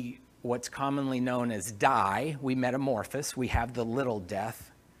what's commonly known as die, we metamorphose. We have the little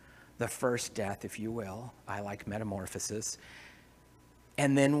death, the first death, if you will. I like metamorphosis.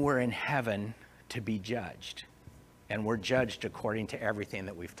 And then we're in heaven to be judged. And we're judged according to everything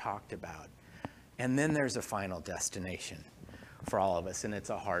that we've talked about. And then there's a final destination for all of us, and it's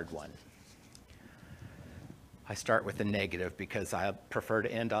a hard one. I start with the negative because I prefer to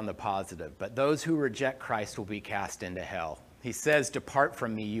end on the positive. But those who reject Christ will be cast into hell. He says, depart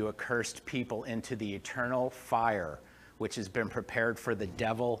from me, you accursed people, into the eternal fire, which has been prepared for the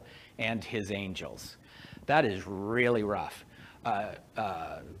devil and his angels. That is really rough.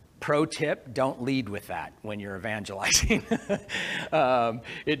 Pro tip, don't lead with that when you're evangelizing.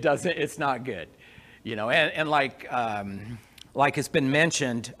 It's not good. You know, and like it's been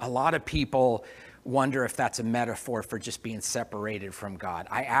mentioned, a lot of people wonder if that's a metaphor for just being separated from God.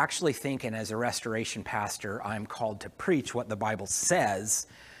 I actually think, and as a restoration pastor, I'm called to preach what the Bible says,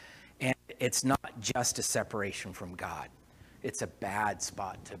 and it's not just a separation from God. It's a bad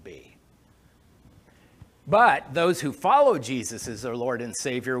spot to be. But those who follow Jesus as their Lord and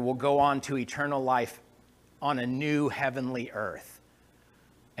Savior will go on to eternal life on a new heavenly earth.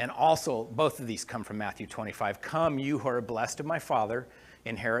 And also, both of these come from Matthew 25. Come, you who are blessed of my Father,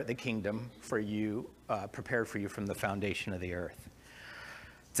 inherit the kingdom for you, prepared for you from the foundation of the earth.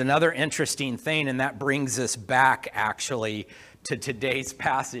 It's another interesting thing, and that brings us back actually to today's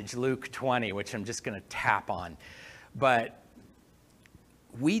passage, Luke 20, which I'm just going to tap on. But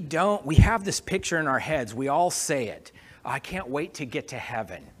we have this picture in our heads. We all say it. I can't wait to get to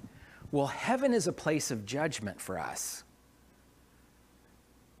heaven. Well, heaven is a place of judgment for us.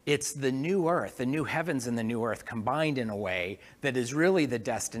 It's the new earth, the new heavens and the new earth combined in a way that is really the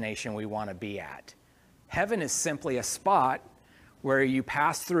destination we want to be at. Heaven is simply a spot where you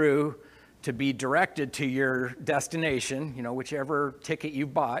pass through to be directed to your destination, you know, whichever ticket you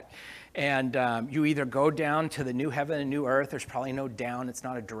bought. And you either go down to the new heaven and new earth. There's probably no down. It's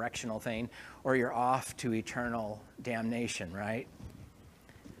not a directional thing. Or you're off to eternal damnation, right?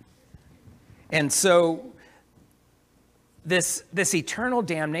 And so this eternal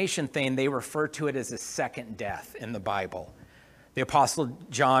damnation thing, they refer to it as a second death in the Bible. The Apostle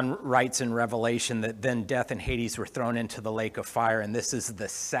John writes in Revelation that then death and Hades were thrown into the lake of fire, and this is the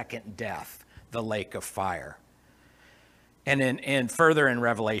second death, the lake of fire. And further in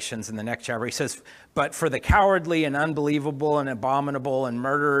Revelations, in the next chapter, he says, but for the cowardly and unbelievable and abominable and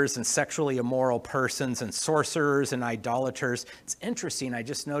murderers and sexually immoral persons and sorcerers and idolaters. It's interesting, I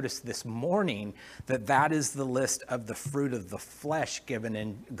just noticed this morning that is the list of the fruit of the flesh given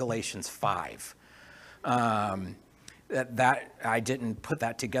in Galatians 5. That I didn't put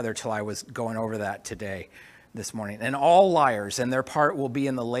that together till I was going over that this morning. And all liars, and their part will be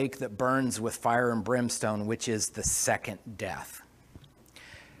in the lake that burns with fire and brimstone, which is the second death.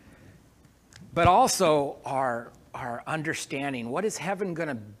 But also our understanding, what is heaven going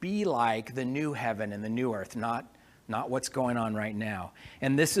to be like, the new heaven and the new earth, not what's going on right now.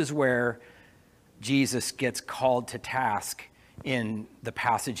 And this is where Jesus gets called to task in the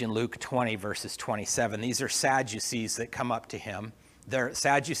passage in Luke 20, verses 27. These are Sadducees that come up to him. They're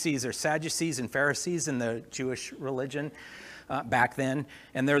Sadducees and Pharisees in the Jewish religion back then,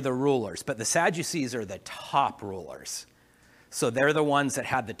 and they're the rulers. But the Sadducees are the top rulers. So they're the ones that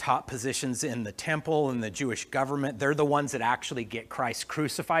had the top positions in the temple and the Jewish government. They're the ones that actually get Christ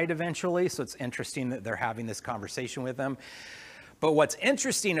crucified eventually. So it's interesting that they're having this conversation with them. But what's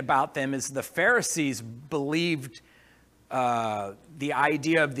interesting about them is the Pharisees believed the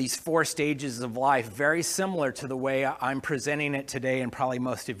idea of these 4 stages of life very similar to the way I'm presenting it today, and probably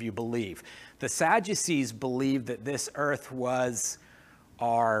most of you believe. The Sadducees believed that this earth was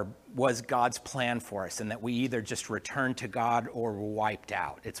was God's plan for us, and that we either just return to God or were wiped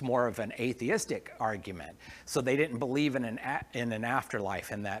out. It's more of an atheistic argument. So they didn't believe in an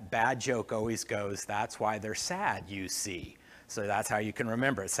afterlife, and that bad joke always goes, that's why they're sad, you see. So that's how you can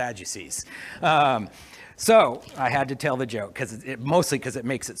remember it, Sadducees. So I had to tell the joke, mostly because it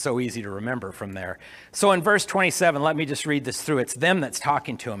makes it so easy to remember from there. So in verse 27, let me just read this through. It's them that's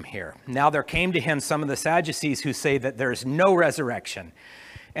talking to him here. Now there came to him some of the Sadducees who say that there's no resurrection.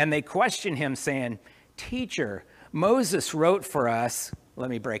 And they question him, saying, Teacher, Moses wrote for us. Let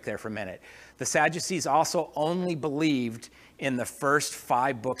me break there for a minute. The Sadducees also only believed in the first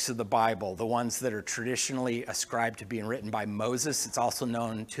 5 books of the Bible, the ones that are traditionally ascribed to being written by Moses. It's also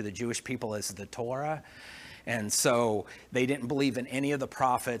known to the Jewish people as the Torah. And so they didn't believe in any of the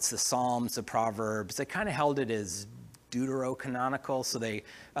prophets, the Psalms, the Proverbs. They kind of held it as deuterocanonical, so they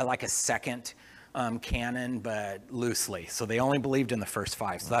like a second canon, but loosely. So they only believed in the first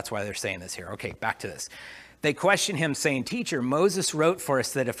 5. So that's why they're saying this here. Okay, back to this. They question him, saying, Teacher, Moses wrote for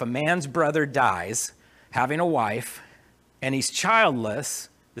us that if a man's brother dies, having a wife, and he's childless,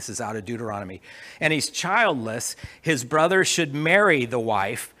 this is out of Deuteronomy, and he's childless, his brother should marry the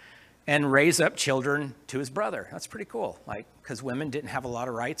wife and raise up children to his brother. That's pretty cool, like, because women didn't have a lot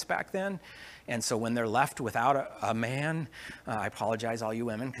of rights back then. And so when they're left without a man, I apologize, all you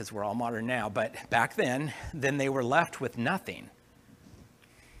women, because we're all modern now, but back then they were left with nothing.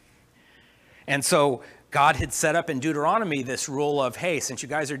 And so God had set up in Deuteronomy this rule of, hey, since you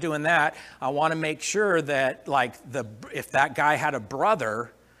guys are doing that, I want to make sure that, like, if that guy had a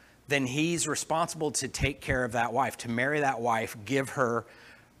brother, then he's responsible to take care of that wife, to marry that wife, give her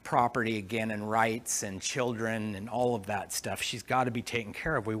property again and rights and children and all of that stuff. She's got to be taken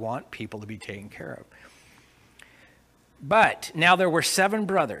care of. We want people to be taken care of. But now there were 7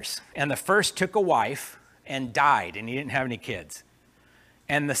 brothers, and the first took a wife and died, and he didn't have any kids.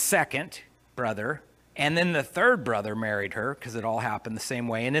 And the second brother, and then the third brother married her, because it all happened the same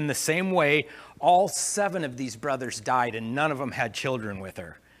way. And in the same way, all 7 of these brothers died, and none of them had children with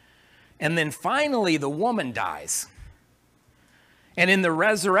her. And then finally, the woman dies. And in the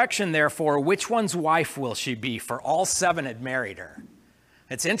resurrection, therefore, which one's wife will she be? For all 7 had married her.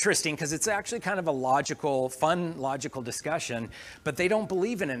 It's interesting because it's actually kind of a fun logical discussion, but they don't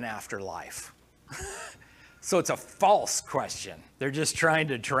believe in an afterlife. So it's a false question. They're just trying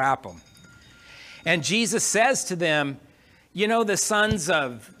to trap them. And Jesus says to them, you know, the sons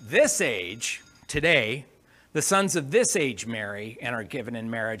of this age today, the sons of this age marry and are given in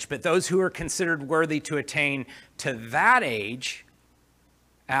marriage, but those who are considered worthy to attain to that age,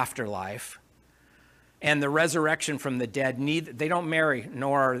 afterlife, and the resurrection from the dead, they don't marry,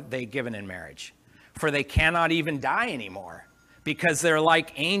 nor are they given in marriage. For they cannot even die anymore, because they're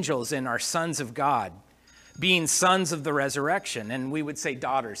like angels and are sons of God, being sons of the resurrection. And we would say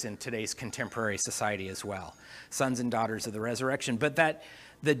daughters in today's contemporary society as well, sons and daughters of the resurrection. But that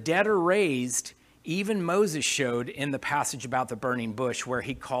the dead are raised, even Moses showed in the passage about the burning bush, where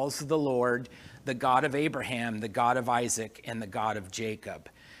he calls the Lord the God of Abraham, the God of Isaac, and the God of Jacob.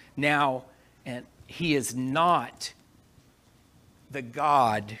 Now, and he is not the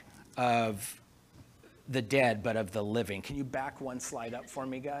God of the dead, but of the living. Can you back one slide up for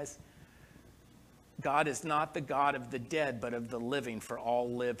me, guys? God is not the God of the dead, but of the living, for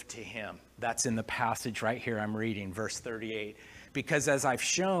all live to him. That's in the passage right here I'm reading, verse 38. Because as I've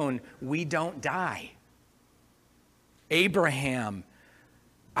shown, we don't die. Abraham,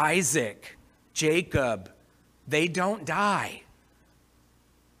 Isaac, Jacob, they don't die.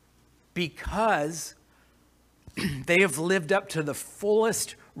 Because they have lived up to the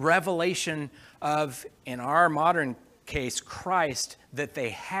fullest revelation of, in our modern case, Christ, that they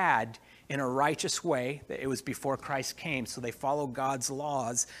had in a righteous way. It was before Christ came, so they followed God's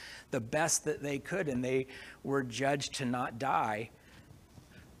laws the best that they could, and they were judged to not die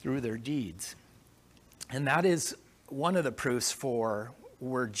through their deeds. And that is one of the proofs for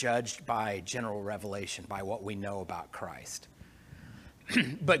we're judged by general revelation, by what we know about Christ.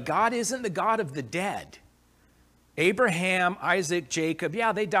 But God isn't the God of the dead. Abraham, Isaac, Jacob,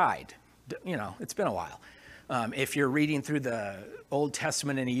 yeah, they died. You know, it's been a while. If you're reading through the Old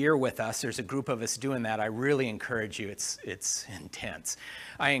Testament in a year with us, there's a group of us doing that. I really encourage you. It's intense.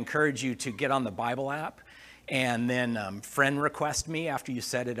 I encourage you to get on the Bible app and then friend request me after you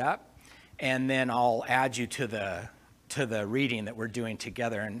set it up. And then I'll add you to the reading that we're doing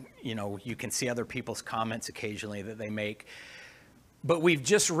together. And, you know, you can see other people's comments occasionally that they make. But we've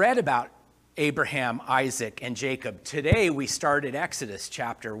just read about Abraham, Isaac, and Jacob. Today we started Exodus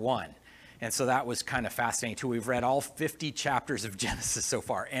chapter 1. And so that was kind of fascinating too. We've read all 50 chapters of Genesis so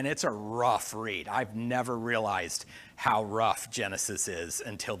far, and it's a rough read. I've never realized how rough Genesis is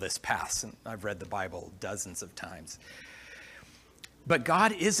until this past. And I've read the Bible dozens of times. But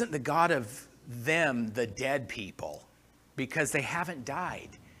God isn't the God of them, the dead people, because they haven't died.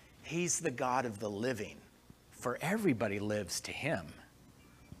 He's the God of the living, for everybody lives to him.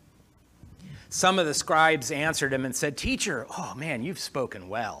 Some of the scribes answered him and said, "Teacher, oh man, you've spoken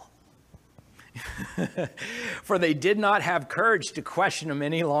well." For they did not have courage to question him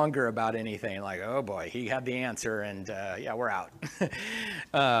any longer about anything. Like, oh boy, he had the answer, and yeah, we're out.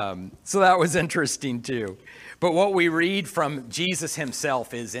 So that was interesting too. But what we read from Jesus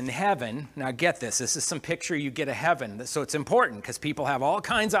himself is in heaven. Now get this, this is some picture you get of heaven. So it's important because people have all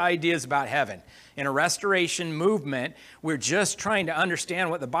kinds of ideas about heaven. In a restoration movement, we're just trying to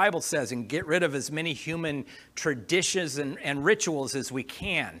understand what the Bible says and get rid of as many human traditions and rituals as we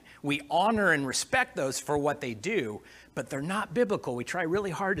can. We honor and respect those for what they do, but they're not biblical. We try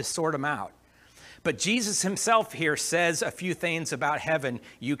really hard to sort them out. But Jesus himself here says a few things about heaven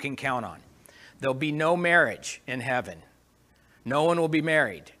you can count on. There'll be no marriage in heaven. No one will be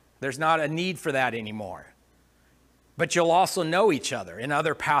married. There's not a need for that anymore. But you'll also know each other. In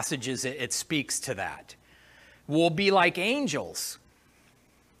other passages, it speaks to that. We'll be like angels.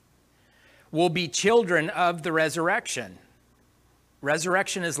 We'll be children of the resurrection.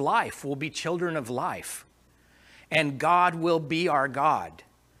 Resurrection is life. We'll be children of life. And God will be our God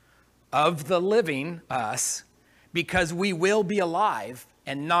of the living, us, because we will be alive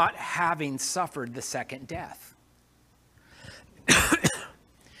and not having suffered the second death.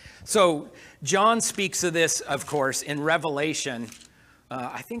 So John speaks of this, of course, in Revelation.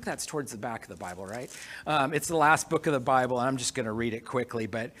 I think that's towards the back of the Bible, right? It's the last book of the Bible, and I'm just going to read it quickly.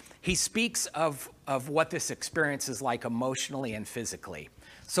 But he speaks of what this experience is like emotionally and physically.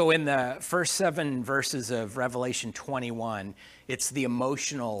 So in the first 7 verses of Revelation 21, it's the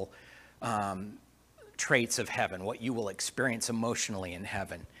emotional traits of heaven, what you will experience emotionally in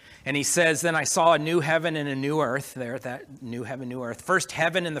heaven. And he says, "Then I saw a new heaven and a new earth," there, that new heaven, new earth. "First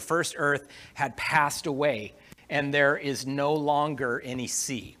heaven and the first earth had passed away, and there is no longer any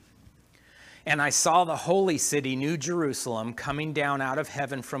sea. And I saw the holy city, New Jerusalem, coming down out of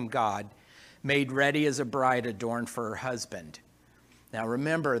heaven from God, made ready as a bride adorned for her husband." Now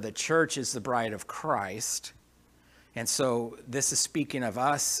remember, the church is the bride of Christ. And so this is speaking of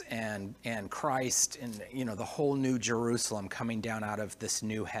us and Christ and, you know, the whole New Jerusalem coming down out of this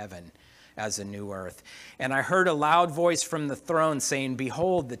new heaven as a new earth. "And I heard a loud voice from the throne saying,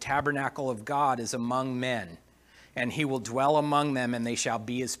 'Behold, the tabernacle of God is among men, and he will dwell among them, and they shall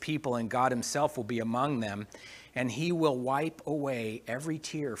be his people, and God himself will be among them, and he will wipe away every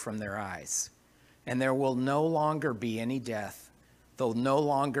tear from their eyes. And there will no longer be any death. There'll no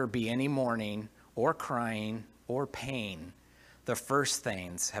longer be any mourning or crying or pain. The first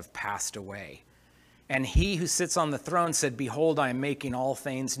things have passed away.' And he who sits on the throne said, 'Behold, I am making all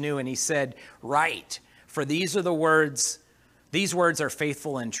things new.' And he said, 'Write, for these words are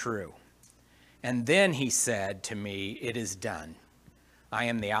faithful and true.' And then he said to me, 'It is done. I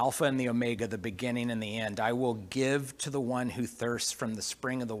am the Alpha and the Omega, the beginning and the end. I will give to the one who thirsts from the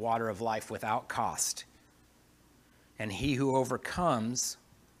spring of the water of life without cost. And he who overcomes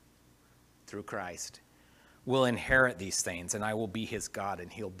through Christ will inherit these things, and I will be his God,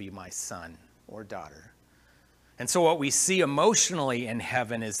 and he'll be my son or daughter.'" And so what we see emotionally in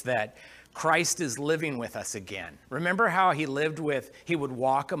heaven is that Christ is living with us again. Remember how he would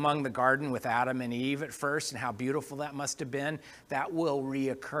walk among the garden with Adam and Eve at first, and how beautiful that must have been? That will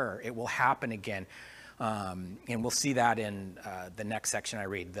reoccur. It will happen again. And we'll see that in the next section I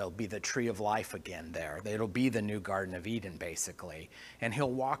read. There'll be the tree of life again there. It'll be the new Garden of Eden, basically. And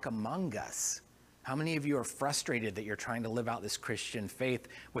he'll walk among us. How many of you are frustrated that you're trying to live out this Christian faith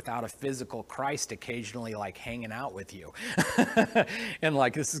without a physical Christ occasionally like hanging out with you? And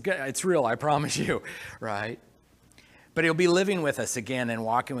like, this is good. It's real, I promise you, right? But he'll be living with us again and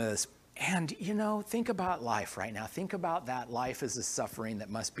walking with us. And, you know, think about life right now. Think about that life as a suffering that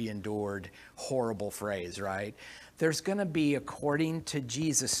must be endured. Horrible phrase, right? There's going to be, according to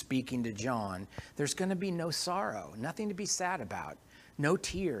Jesus speaking to John, there's going to be no sorrow, nothing to be sad about, no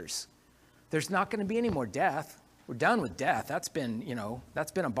tears. There's not going to be any more death. We're done with death. That's been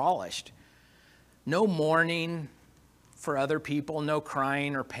abolished. No mourning for other people, no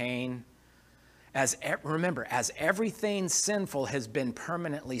crying or pain. Remember, as everything sinful has been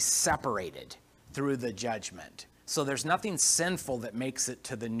permanently separated through the judgment. So there's nothing sinful that makes it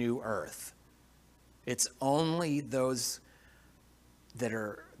to the new earth. It's only those that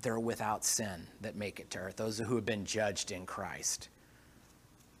are without sin that make it to earth, those who have been judged in Christ.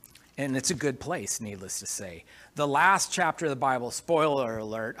 And it's a good place, needless to say. The last chapter of the Bible, spoiler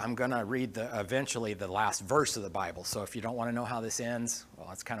alert, I'm going to read eventually the last verse of the Bible. So if you don't want to know how this ends, well,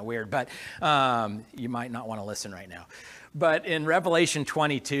 that's kind of weird, but you might not want to listen right now. But in Revelation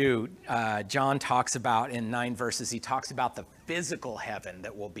 22, John talks about, in 9 verses, he talks about the physical heaven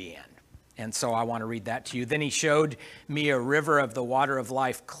that we'll be in. And so I want to read that to you. Then he showed me a river of the water of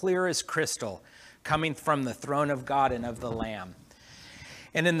life, clear as crystal, coming from the throne of God and of the Lamb.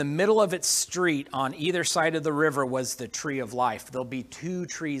 And in the middle of its street, on either side of the river, was the tree of life. There'll be 2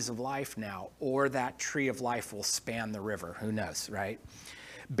 trees of life now, or that tree of life will span the river. Who knows, right?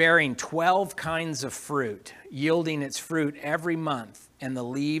 Bearing 12 kinds of fruit, yielding its fruit every month. And the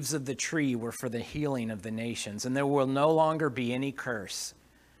leaves of the tree were for the healing of the nations. And there will no longer be any curse.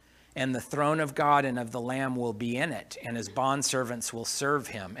 And the throne of God and of the Lamb will be in it, and his bondservants will serve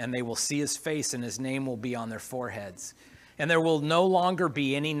him, and they will see his face, and his name will be on their foreheads. And there will no longer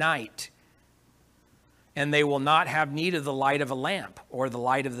be any night. And they will not have need of the light of a lamp or the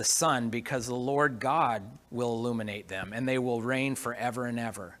light of the sun, because the Lord God will illuminate them, and they will reign forever and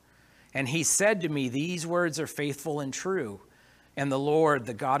ever. And he said to me, these words are faithful and true. And the Lord,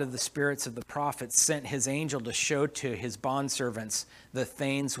 the God of the spirits of the prophets, sent his angel to show to his bondservants the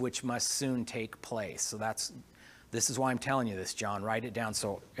things which must soon take place. So this is why I'm telling you this, John. Write it down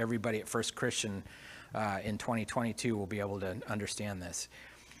so everybody at First Christian in 2022 will be able to understand this.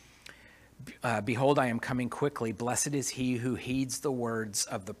 Behold, I am coming quickly. Blessed is he who heeds the words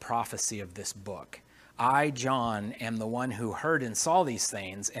of the prophecy of this book. I, John, am the one who heard and saw these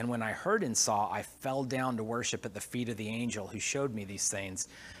things. And when I heard and saw, I fell down to worship at the feet of the angel who showed me these things.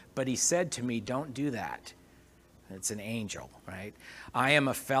 But he said to me, don't do that. It's an angel, right? I am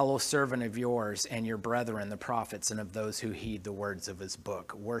a fellow servant of yours and your brethren, the prophets, and of those who heed the words of his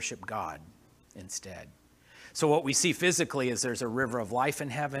book. Worship God instead. So what we see physically is there's a river of life in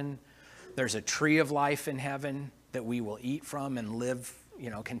heaven. There's a tree of life in heaven that we will eat from and live,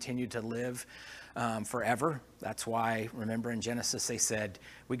 continue to live forever. That's why, remember in Genesis, they said,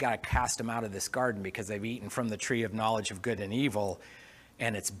 we got to cast them out of this garden because they've eaten from the tree of knowledge of good and evil.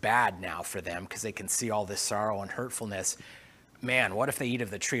 And it's bad now for them because they can see all this sorrow and hurtfulness. Man, what if they eat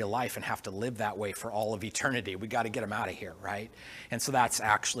of the tree of life and have to live that way for all of eternity? We got to get them out of here, right? And so that's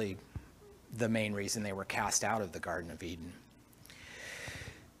actually the main reason they were cast out of the Garden of Eden.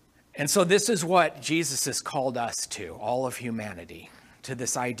 And so this is what Jesus has called us to, all of humanity, to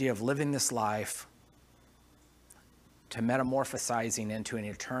this idea of living this life, to metamorphosizing into an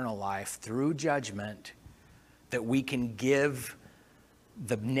eternal life through judgment, that we can give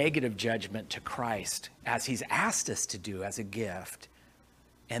the negative judgment to Christ as he's asked us to do as a gift,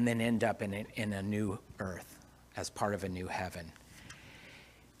 and then end up in a new earth as part of a new heaven.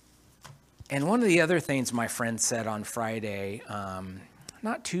 And one of the other things my friend said on Friday,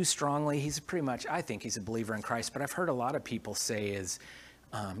 not too strongly, I think he's a believer in Christ, but I've heard a lot of people say is,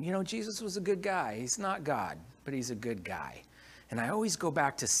 Jesus was a good guy. He's not God, but he's a good guy. And I always go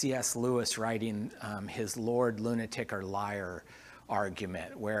back to C.S. Lewis writing his Lord, Lunatic, or Liar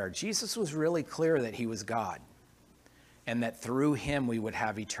argument, where Jesus was really clear that he was God and that through him we would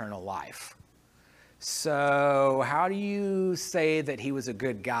have eternal life. So how do you say that he was a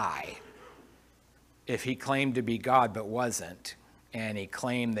good guy if he claimed to be God but wasn't, and he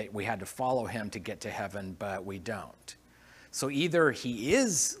claimed that we had to follow him to get to heaven but we don't? So either he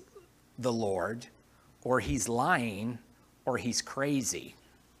is the Lord, or he's lying, or he's crazy.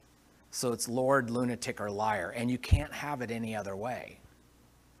 So it's Lord, lunatic, or liar, and you can't have it any other way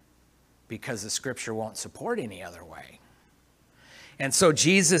because the scripture won't support any other way. And so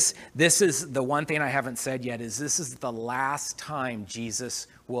Jesus, this is the one thing I haven't said yet, is this is the last time Jesus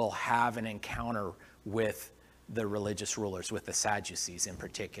will have an encounter with the religious rulers, with the Sadducees in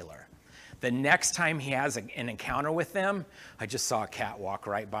particular. The next time he has an encounter with them, I just saw a cat walk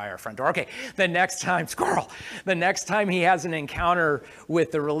right by our front door. Okay, the next time he has an encounter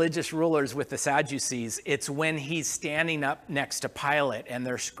with the religious rulers, with the Sadducees, it's when he's standing up next to Pilate and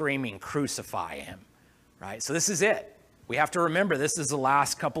they're screaming, crucify him, right? So this is it. We have to remember this is the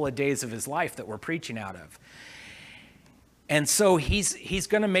last couple of days of his life that we're preaching out of. And so he's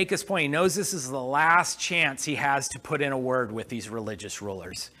going to make his point. He knows this is the last chance he has to put in a word with these religious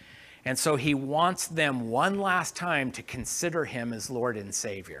rulers. And so he wants them one last time to consider him as Lord and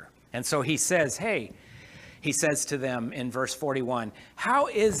Savior. And so he says, he says to them in verse 41, how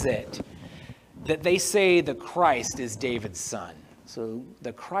is it that they say the Christ is David's son? So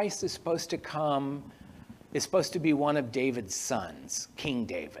the Christ is supposed to be one of David's sons, King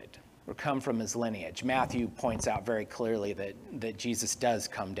David, or come from his lineage. Matthew points out very clearly that Jesus does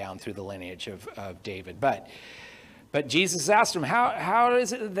come down through the lineage of David. But But Jesus asked him, how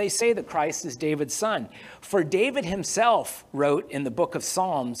is it that they say that Christ is David's son? For David himself wrote in the book of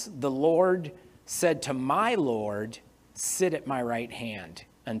Psalms, the Lord said to my Lord, sit at my right hand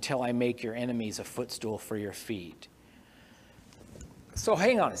until I make your enemies a footstool for your feet. So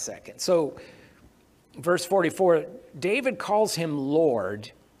hang on a second. So verse 44, David calls him Lord.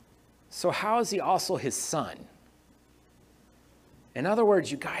 So how is he also his son? In other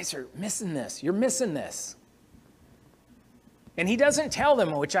words, you guys are missing this. You're missing this. And he doesn't tell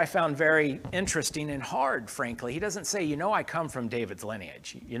them, which I found very interesting and hard, frankly. He doesn't say, you know, I come from David's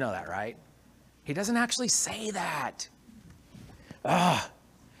lineage. You know that, right? He doesn't actually say that.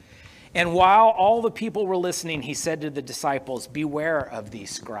 And while all the people were listening, he said to the disciples, beware of these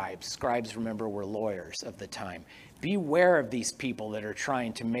scribes. Scribes, remember, were lawyers of the time. Beware of these people that are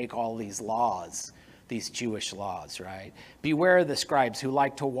trying to make all these laws, these Jewish laws, right? Beware of the scribes who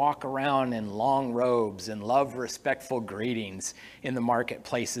like to walk around in long robes and love respectful greetings in the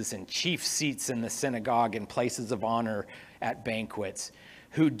marketplaces and chief seats in the synagogue and places of honor at banquets,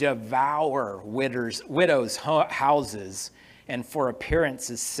 who devour widows' houses and for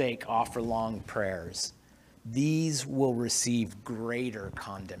appearance's sake offer long prayers. These will receive greater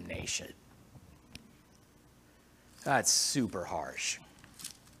condemnation. That's super harsh.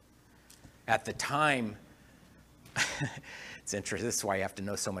 At the time, it's interesting, this is why you have to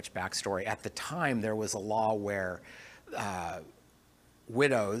know so much backstory. At the time, there was a law where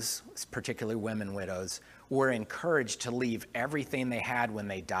widows, particularly women widows, were encouraged to leave everything they had when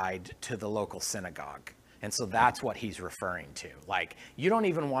they died to the local synagogue. And so that's what he's referring to. Like, you don't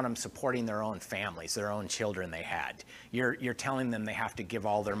even want them supporting their own families, their own children they had. You're telling them they have to give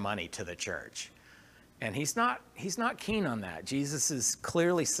all their money to the church. And he's not keen on that. Jesus is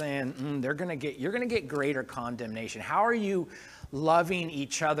clearly saying, you're going to get greater condemnation. How are you loving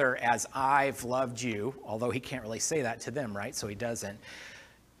each other as I've loved you? Although he can't really say that to them, right? So he doesn't.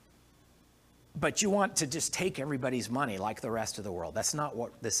 But you want to just take everybody's money like the rest of the world. That's not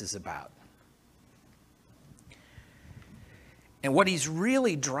what this is about. And what he's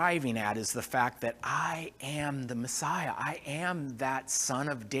really driving at is the fact that I am the Messiah. I am that son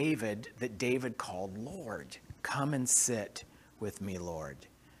of David that David called Lord. Come and sit with me, Lord.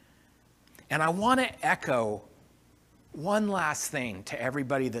 And I want to echo one last thing to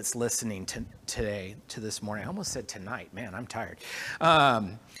everybody that's listening today, to this morning. I almost said tonight. Man, I'm tired.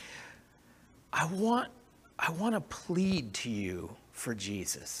 I want to plead to you for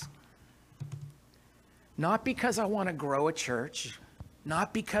Jesus. Not because I want to grow a church,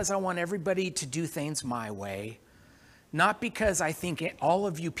 not because I want everybody to do things my way, not because I think all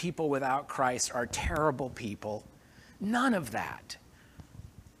of you people without Christ are terrible people. None of that.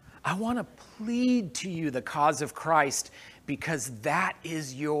 I want to plead to you the cause of Christ because that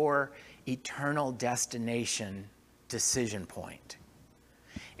is your eternal destination decision point.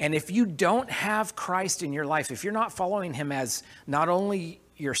 And if you don't have Christ in your life, if you're not following him as not only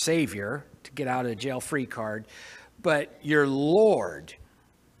your Savior, to get out of jail free card, but your Lord,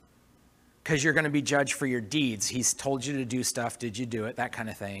 because you're going to be judged for your deeds. He's told you to do stuff. Did you do it? That kind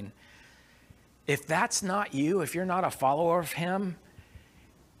of thing. If that's not you, if you're not a follower of him,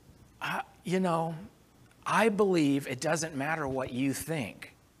 I believe it doesn't matter what you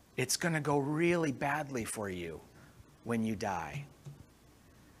think. It's going to go really badly for you when you die.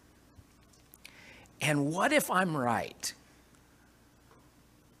 And what if I'm right?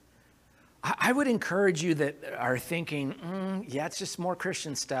 I would encourage you that are thinking, yeah, it's just more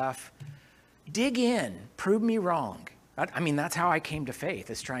Christian stuff. Dig in, prove me wrong. I mean, that's how I came to faith,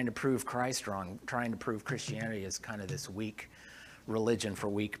 is trying to prove Christ wrong, trying to prove Christianity is kind of this weak religion for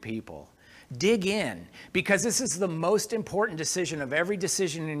weak people. Dig in, because this is the most important decision of every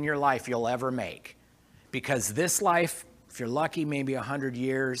decision in your life you'll ever make. Because this life, if you're lucky, maybe 100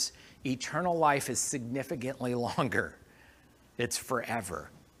 years, eternal life is significantly longer. It's forever.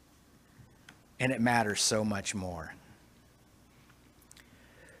 And it matters so much more.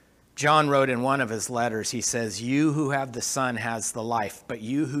 John wrote in one of his letters, he says, you who have the Son has the life, but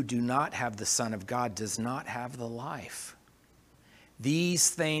you who do not have the Son of God does not have the life.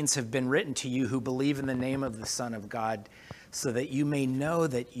 These things have been written to you who believe in the name of the Son of God, so that you may know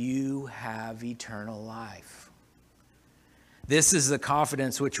that you have eternal life. This is the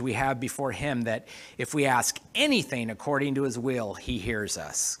confidence which we have before him, that if we ask anything according to his will, he hears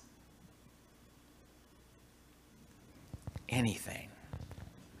us. Anything.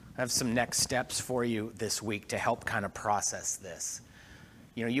 I have some next steps for you this week to help kind of process this.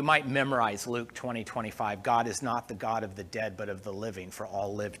 You might memorize Luke 20:25. God is not the God of the dead, but of the living, for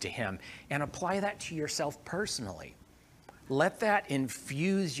all live to him. And apply that to yourself personally. Let that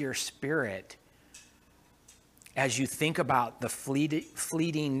infuse your spirit as you think about the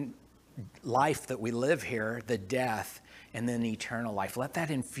fleeting life that we live here, the death, and then eternal life, let that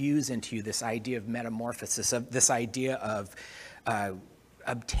infuse into you this idea of metamorphosis, of this idea of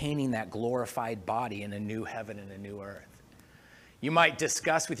obtaining that glorified body in a new heaven and a new earth. You might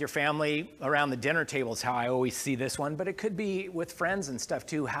discuss with your family around the dinner table is how I always see this one, but it could be with friends and stuff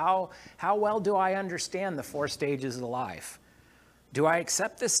too. How well do I understand the 4 stages of life? Do I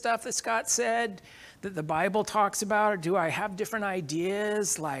accept this stuff that Scott said, that the Bible talks about, or do I have different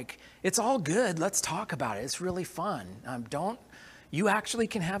ideas? Like, it's all good. Let's talk about it. It's really fun. You actually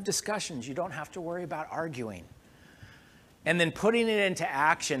can have discussions. You don't have to worry about arguing. And then putting it into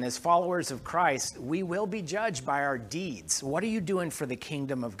action as followers of Christ, we will be judged by our deeds. What are you doing for the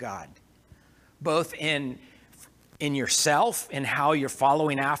kingdom of God? Both in yourself and how you're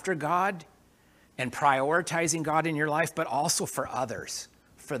following after God and prioritizing God in your life, but also for others,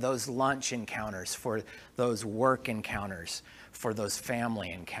 for those lunch encounters, for those work encounters, for those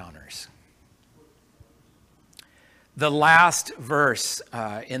family encounters. The last verse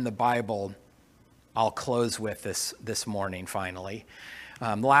in the Bible I'll close with this morning, finally.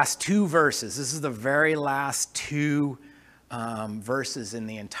 The last 2 verses. This is the very last 2 verses in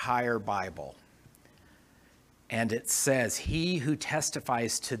the entire Bible. And it says, "He who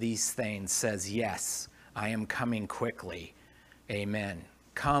testifies to these things says, 'Yes, I am coming quickly. Amen.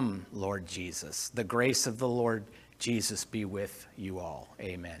 Come, Lord Jesus. The grace of the Lord Jesus be with you all.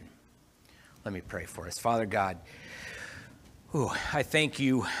 Amen.'" Let me pray for us. Father God, I thank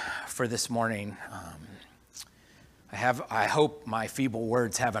you for this morning. I hope my feeble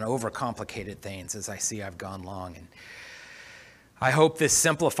words haven't overcomplicated things, as I see I've gone long. And I hope this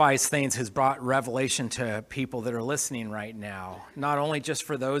simplifies things, has brought revelation to people that are listening right now. Not only just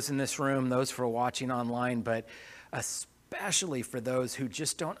for those in this room, those who are watching online, but especially for those who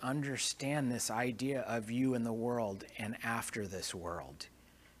just don't understand this idea of you in the world and after this world.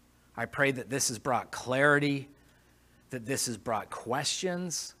 I pray that this has brought clarity, that this has brought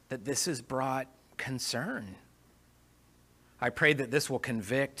questions, that this has brought concern. I pray that this will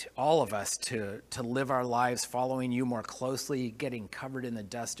convict all of us to live our lives following you more closely, getting covered in the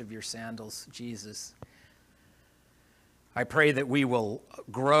dust of your sandals, Jesus. I pray that we will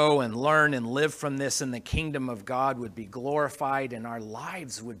grow and learn and live from this, and the kingdom of God would be glorified and our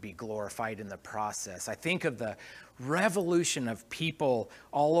lives would be glorified in the process. I think of the revolution of people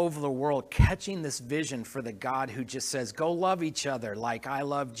all over the world catching this vision for the God who just says, "Go love each other like I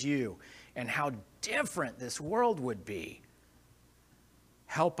loved you," and how different this world would be.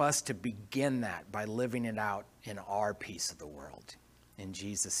 Help us to begin that by living it out in our piece of the world. In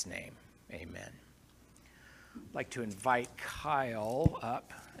Jesus' name, amen. I'd like to invite Kyle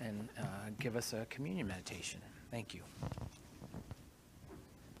up and give us a communion meditation. Thank you.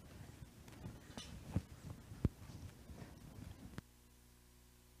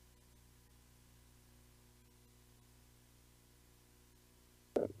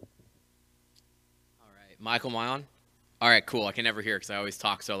 Michael, am I on? All right, cool. I can never hear because I always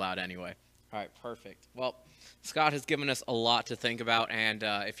talk so loud anyway. All right, perfect. Well, Scott has given us a lot to think about, and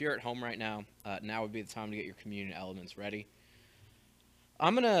if you're at home right now, now would be the time to get your communion elements ready.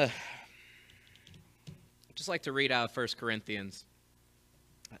 I'm going to just like to read out 1 Corinthians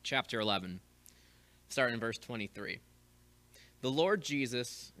chapter 11, starting in verse 23. "The Lord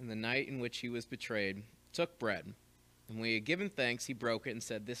Jesus, in the night in which he was betrayed, took bread, and when he had given thanks, he broke it and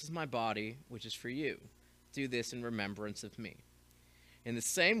said, 'This is my body, which is for you. Do this in remembrance of me.' In the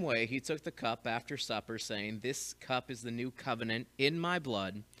same way, he took the cup after supper, saying, 'This cup is the new covenant in my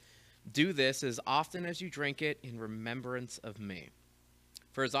blood. Do this as often as you drink it in remembrance of me.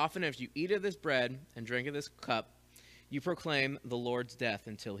 For as often as you eat of this bread and drink of this cup, you proclaim the Lord's death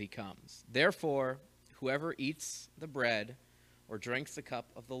until he comes. Therefore, whoever eats the bread or drinks the cup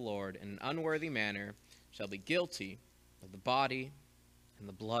of the Lord in an unworthy manner shall be guilty of the body and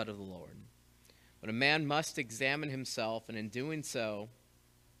the blood of the Lord. But a man must examine himself, and in doing so,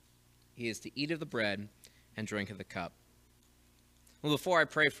 he is to eat of the bread and drink of the cup." Well, before I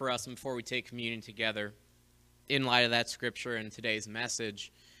pray for us and before we take communion together, in light of that scripture and today's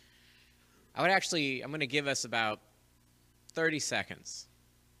message, I'm going to give us about 30 seconds.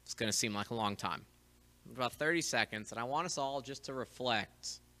 It's going to seem like a long time. About 30 seconds, and I want us all just to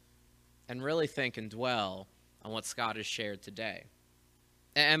reflect and really think and dwell on what Scott has shared today.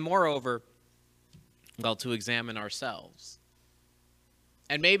 And moreover, well, to examine ourselves.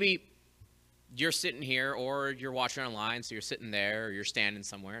 And maybe you're sitting here or you're watching online, so you're sitting there or you're standing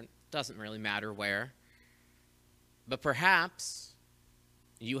somewhere. It doesn't really matter where. But perhaps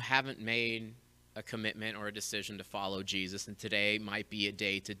you haven't made a commitment or a decision to follow Jesus, and today might be a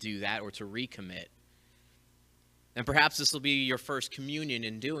day to do that or to recommit. And perhaps this will be your first communion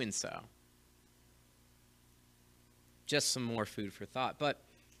in doing so. Just some more food for thought. But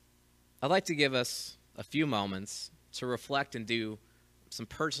I'd like to give us a few moments to reflect and do some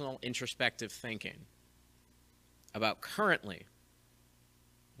personal introspective thinking about currently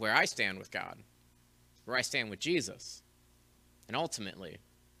where I stand with God, where I stand with Jesus, and ultimately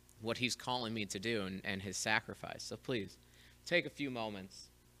what he's calling me to do and his sacrifice. So please take a few moments,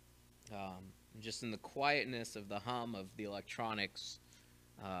 just in the quietness of the hum of the electronics,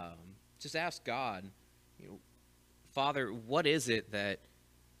 just ask God, Father, what is it that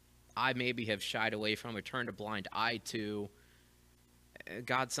I maybe have shied away from or turned a blind eye to?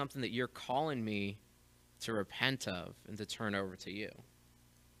 God, something that you're calling me to repent of and to turn over to you.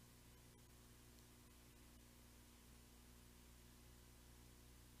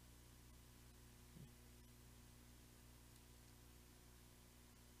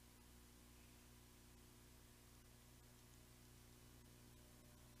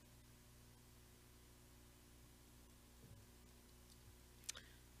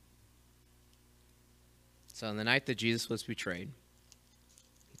 So on the night that Jesus was betrayed,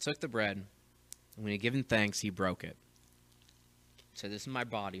 he took the bread, and when he had given thanks, he broke it. He said, "This is my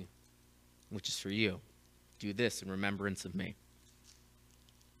body, which is for you. Do this in remembrance of me."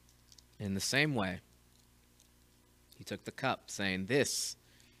 In the same way, he took the cup, saying, "This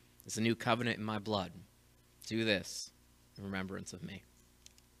is a new covenant in my blood. Do this in remembrance of me."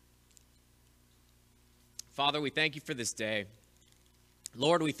 Father, we thank you for this day.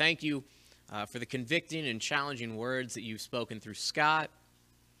 Lord, we thank you for the convicting and challenging words that you've spoken through Scott.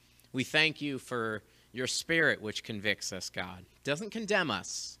 We thank you for your Spirit, which convicts us, God. Doesn't condemn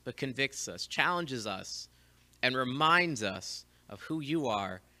us, but convicts us, challenges us, and reminds us of who you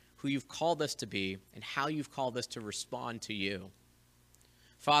are, who you've called us to be, and how you've called us to respond to you.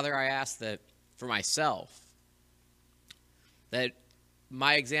 Father, I ask that for myself, that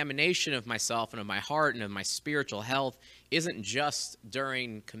my examination of myself and of my heart and of my spiritual health isn't just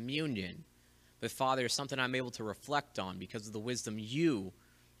during communion, but Father, it's something I'm able to reflect on because of the wisdom you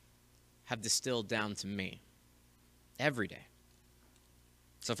have distilled down to me every day.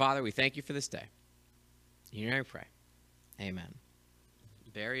 So Father, we thank you for this day. In your name I pray. Amen.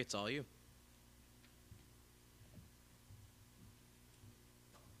 Barry, it's all you.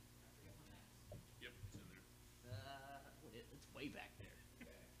 Yep, it's in there. It's way back there.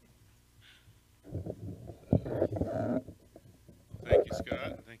 Thank you, Scott,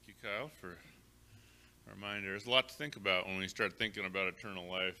 and thank you, Kyle, for a reminder. There's a lot to think about when we start thinking about eternal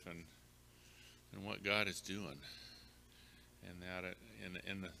life and what God is doing. And that,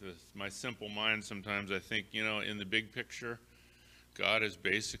 in my simple mind, sometimes I think, in the big picture, God is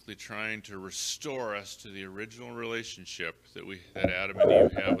basically trying to restore us to the original relationship that Adam and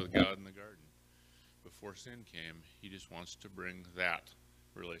Eve had with God in the garden. Before sin came, he just wants to bring that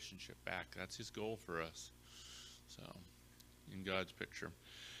relationship back. That's his goal for us. So, in God's picture.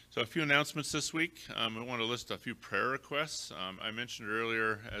 So a few announcements this week. I want to list a few prayer requests. I mentioned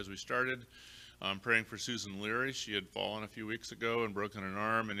earlier as we started, praying for Susan Leary. She had fallen a few weeks ago and broken an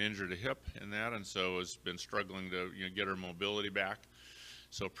arm and injured a hip in that, and so has been struggling to get her mobility back.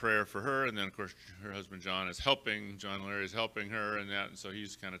 So prayer for her, and then of course her husband John Leary is helping her in that, and so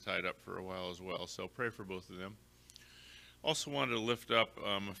he's kind of tied up for a while as well. So pray for both of them. Also wanted to lift up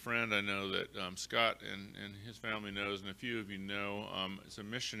a friend I know that Scott and his family knows, and a few of you know. It's a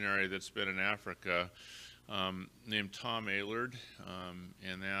missionary that's been in Africa named Tom Aylard,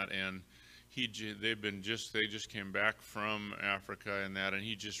 and they just came back from Africa and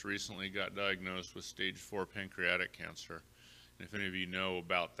he just recently got diagnosed with stage 4 pancreatic cancer. And if any of you know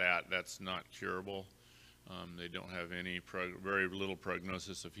about that, that's not curable. They don't have very little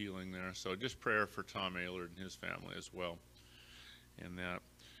prognosis of healing there. So just prayer for Tom Aylard and his family as well. And that.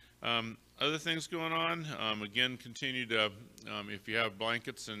 Other things going on, again, continue to, if you have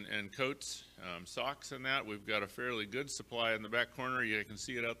blankets and coats, socks and that, we've got a fairly good supply in the back corner. You can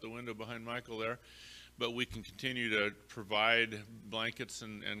see it out the window behind Michael there. But we can continue to provide blankets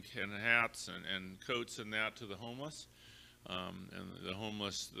and hats and coats and that to the homeless. And the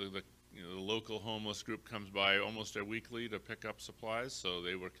homeless, the local homeless group comes by almost weekly to pick up supplies. So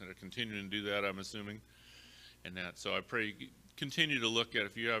they were kind of continuing to do that, I'm assuming. And that, so I pray continue to look at,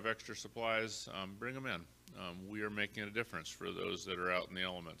 if you have extra supplies, bring them in. We are making a difference for those that are out in the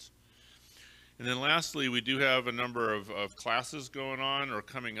elements. And then lastly, we do have a number of classes going on or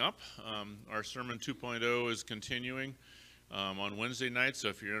coming up. Our Sermon 2.0 is continuing on Wednesday nights, so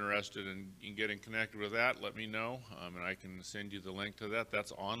if you're interested in getting connected with that, let me know, and I can send you the link to that.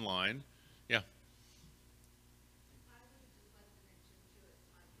 That's online. Yeah.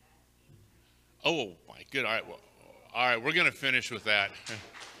 Oh my good. All right, we're going to finish with that.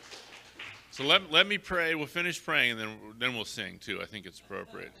 So let me pray. We'll finish praying, and then we'll sing, too. I think it's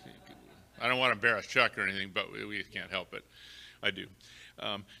appropriate. I don't want to embarrass Chuck or anything, but we can't help it. I do.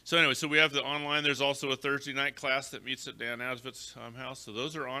 So anyway, so we have the online. There's also a Thursday night class that meets at Dan Asvet's house. So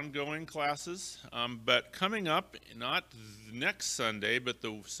those are ongoing classes. But coming up, not next Sunday, but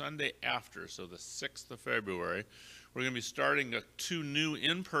the Sunday after, so the 6th of February, we're going to be starting 2 new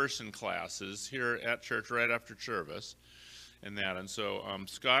in-person classes here at church right after service. And so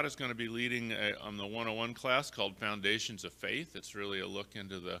Scott is going to be leading on the 101 class called Foundations of Faith. It's really a look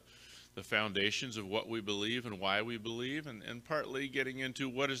into the foundations of what we believe and why we believe, and partly getting into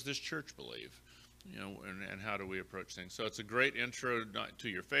what does this church believe, and how do we approach things. So it's a great intro to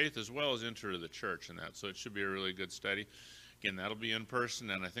your faith as well as intro to the church and that. So it should be a really good study. Again, that'll be in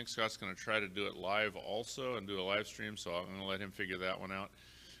person, and I think Scott's going to try to do it live also and do a live stream, so I'm going to let him figure that one out.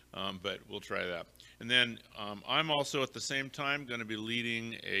 But we'll try that. And then I'm also at the same time going to be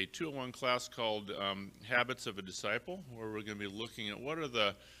leading a 201 class called Habits of a Disciple, where we're going to be looking at what are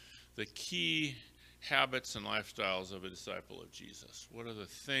the key habits and lifestyles of a disciple of Jesus. What are the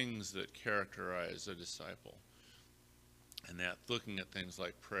things that characterize a disciple? And that looking at things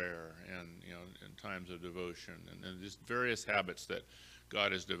like prayer and and times of devotion and just various habits that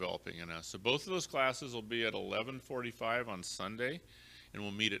God is developing in us. So both of those classes will be at 11:45 on Sunday, and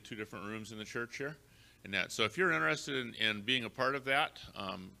we'll meet at 2 different rooms in the church here. And that, so if you're interested in being a part of that,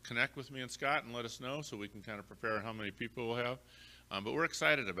 connect with me and Scott and let us know so we can kind of prepare how many people we'll have. But we're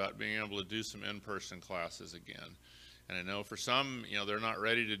excited about being able to do some in-person classes again. And I know for some, they're not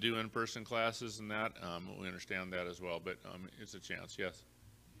ready to do in-person classes and that. We understand that as well, but it's a chance, yes.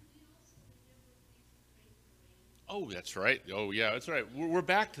 Oh, that's right. Oh, yeah, that's right. We're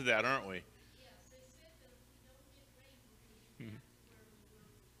back to that, aren't we? Yes, they said that if we don't get rain, we're going to be back to where we were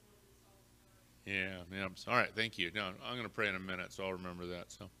before this all started. Yeah. All right, thank you. No, I'm going to pray in a minute, so I'll remember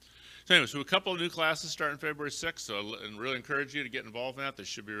that. So anyway, so a couple of new classes starting February 6th, so I really encourage you to get involved in that. They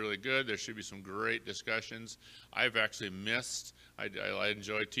should be really good. There should be some great discussions. I've actually missed. I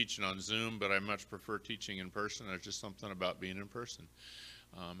enjoy teaching on Zoom, but I much prefer teaching in person. There's just something about being in person.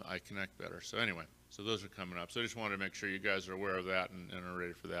 I connect better. So anyway, so those are coming up. So I just wanted to make sure you guys are aware of that and are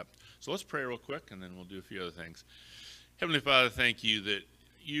ready for that. So let's pray real quick, and then we'll do a few other things. Heavenly Father, thank you that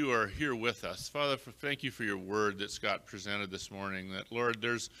you are here with us. Father, thank you for your word that Scott presented this morning, that, Lord,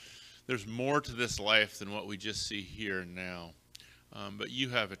 there's more to this life than what we just see here and now. But you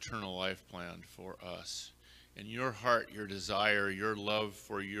have eternal life planned for us. And your heart, your desire, your love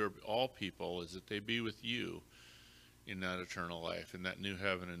for all people is that they be with you in that eternal life, in that new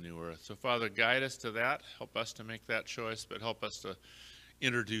heaven and new earth. So, Father, guide us to that. Help us to make that choice, but help us to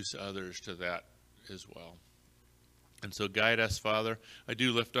introduce others to that as well. And so guide us, Father. I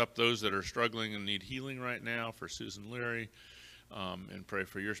do lift up those that are struggling and need healing right now, for Susan Leary, and pray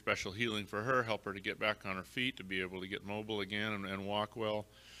for your special healing for her. Help her to get back on her feet, to be able to get mobile again and walk well.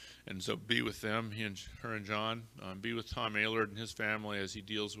 And so be with them, her and John. Be with Tom Aylard and his family as he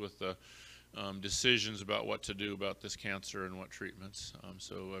deals with the decisions about what to do about this cancer and what treatments.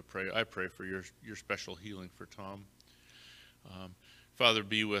 So I pray for your special healing for Tom. Father,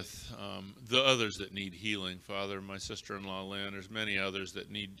 be with the others that need healing. Father, my sister-in-law Lynn, there's many others that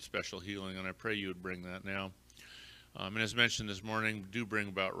need special healing, and I pray you would bring that now. And as mentioned this morning, do bring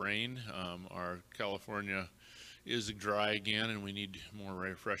about rain. Our California is dry again, and we need more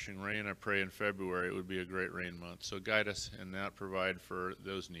refreshing rain. I pray in February it would be a great rain month. So guide us in that, provide for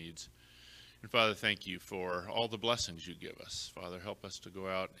those needs. And Father, thank you for all the blessings you give us. Father, help us to go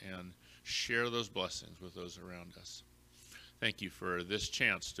out and share those blessings with those around us. Thank you for this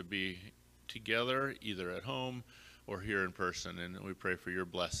chance to be together, either at home or here in person. And we pray for your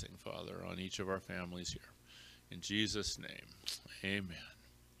blessing, Father, on each of our families here. In Jesus' name, amen.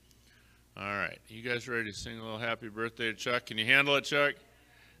 All right, you guys ready to sing a little happy birthday to Chuck? Can you handle it, Chuck?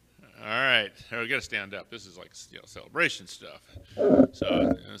 All right, we got to stand up. This is like celebration stuff.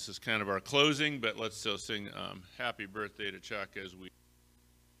 So this is kind of our closing, but let's still sing happy birthday to Chuck as we.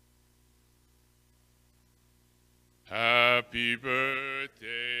 Happy birthday